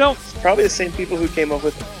don't. It's probably the same people who came up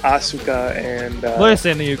with Asuka and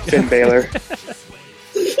Listen to you, Finn Balor.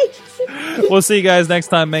 We'll see you guys next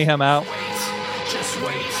time. Mayhem out. Just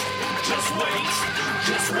wait. Just wait.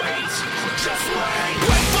 Just wait. Just wait.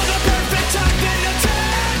 Wait for the perfect time then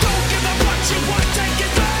attack. Don't give up what you want, take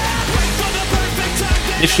it back. Wait for the perfect time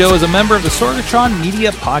then This show is a member of the Sorgatron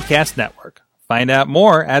Media Podcast Network. Find out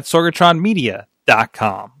more at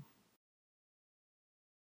sorgatronmedia.com.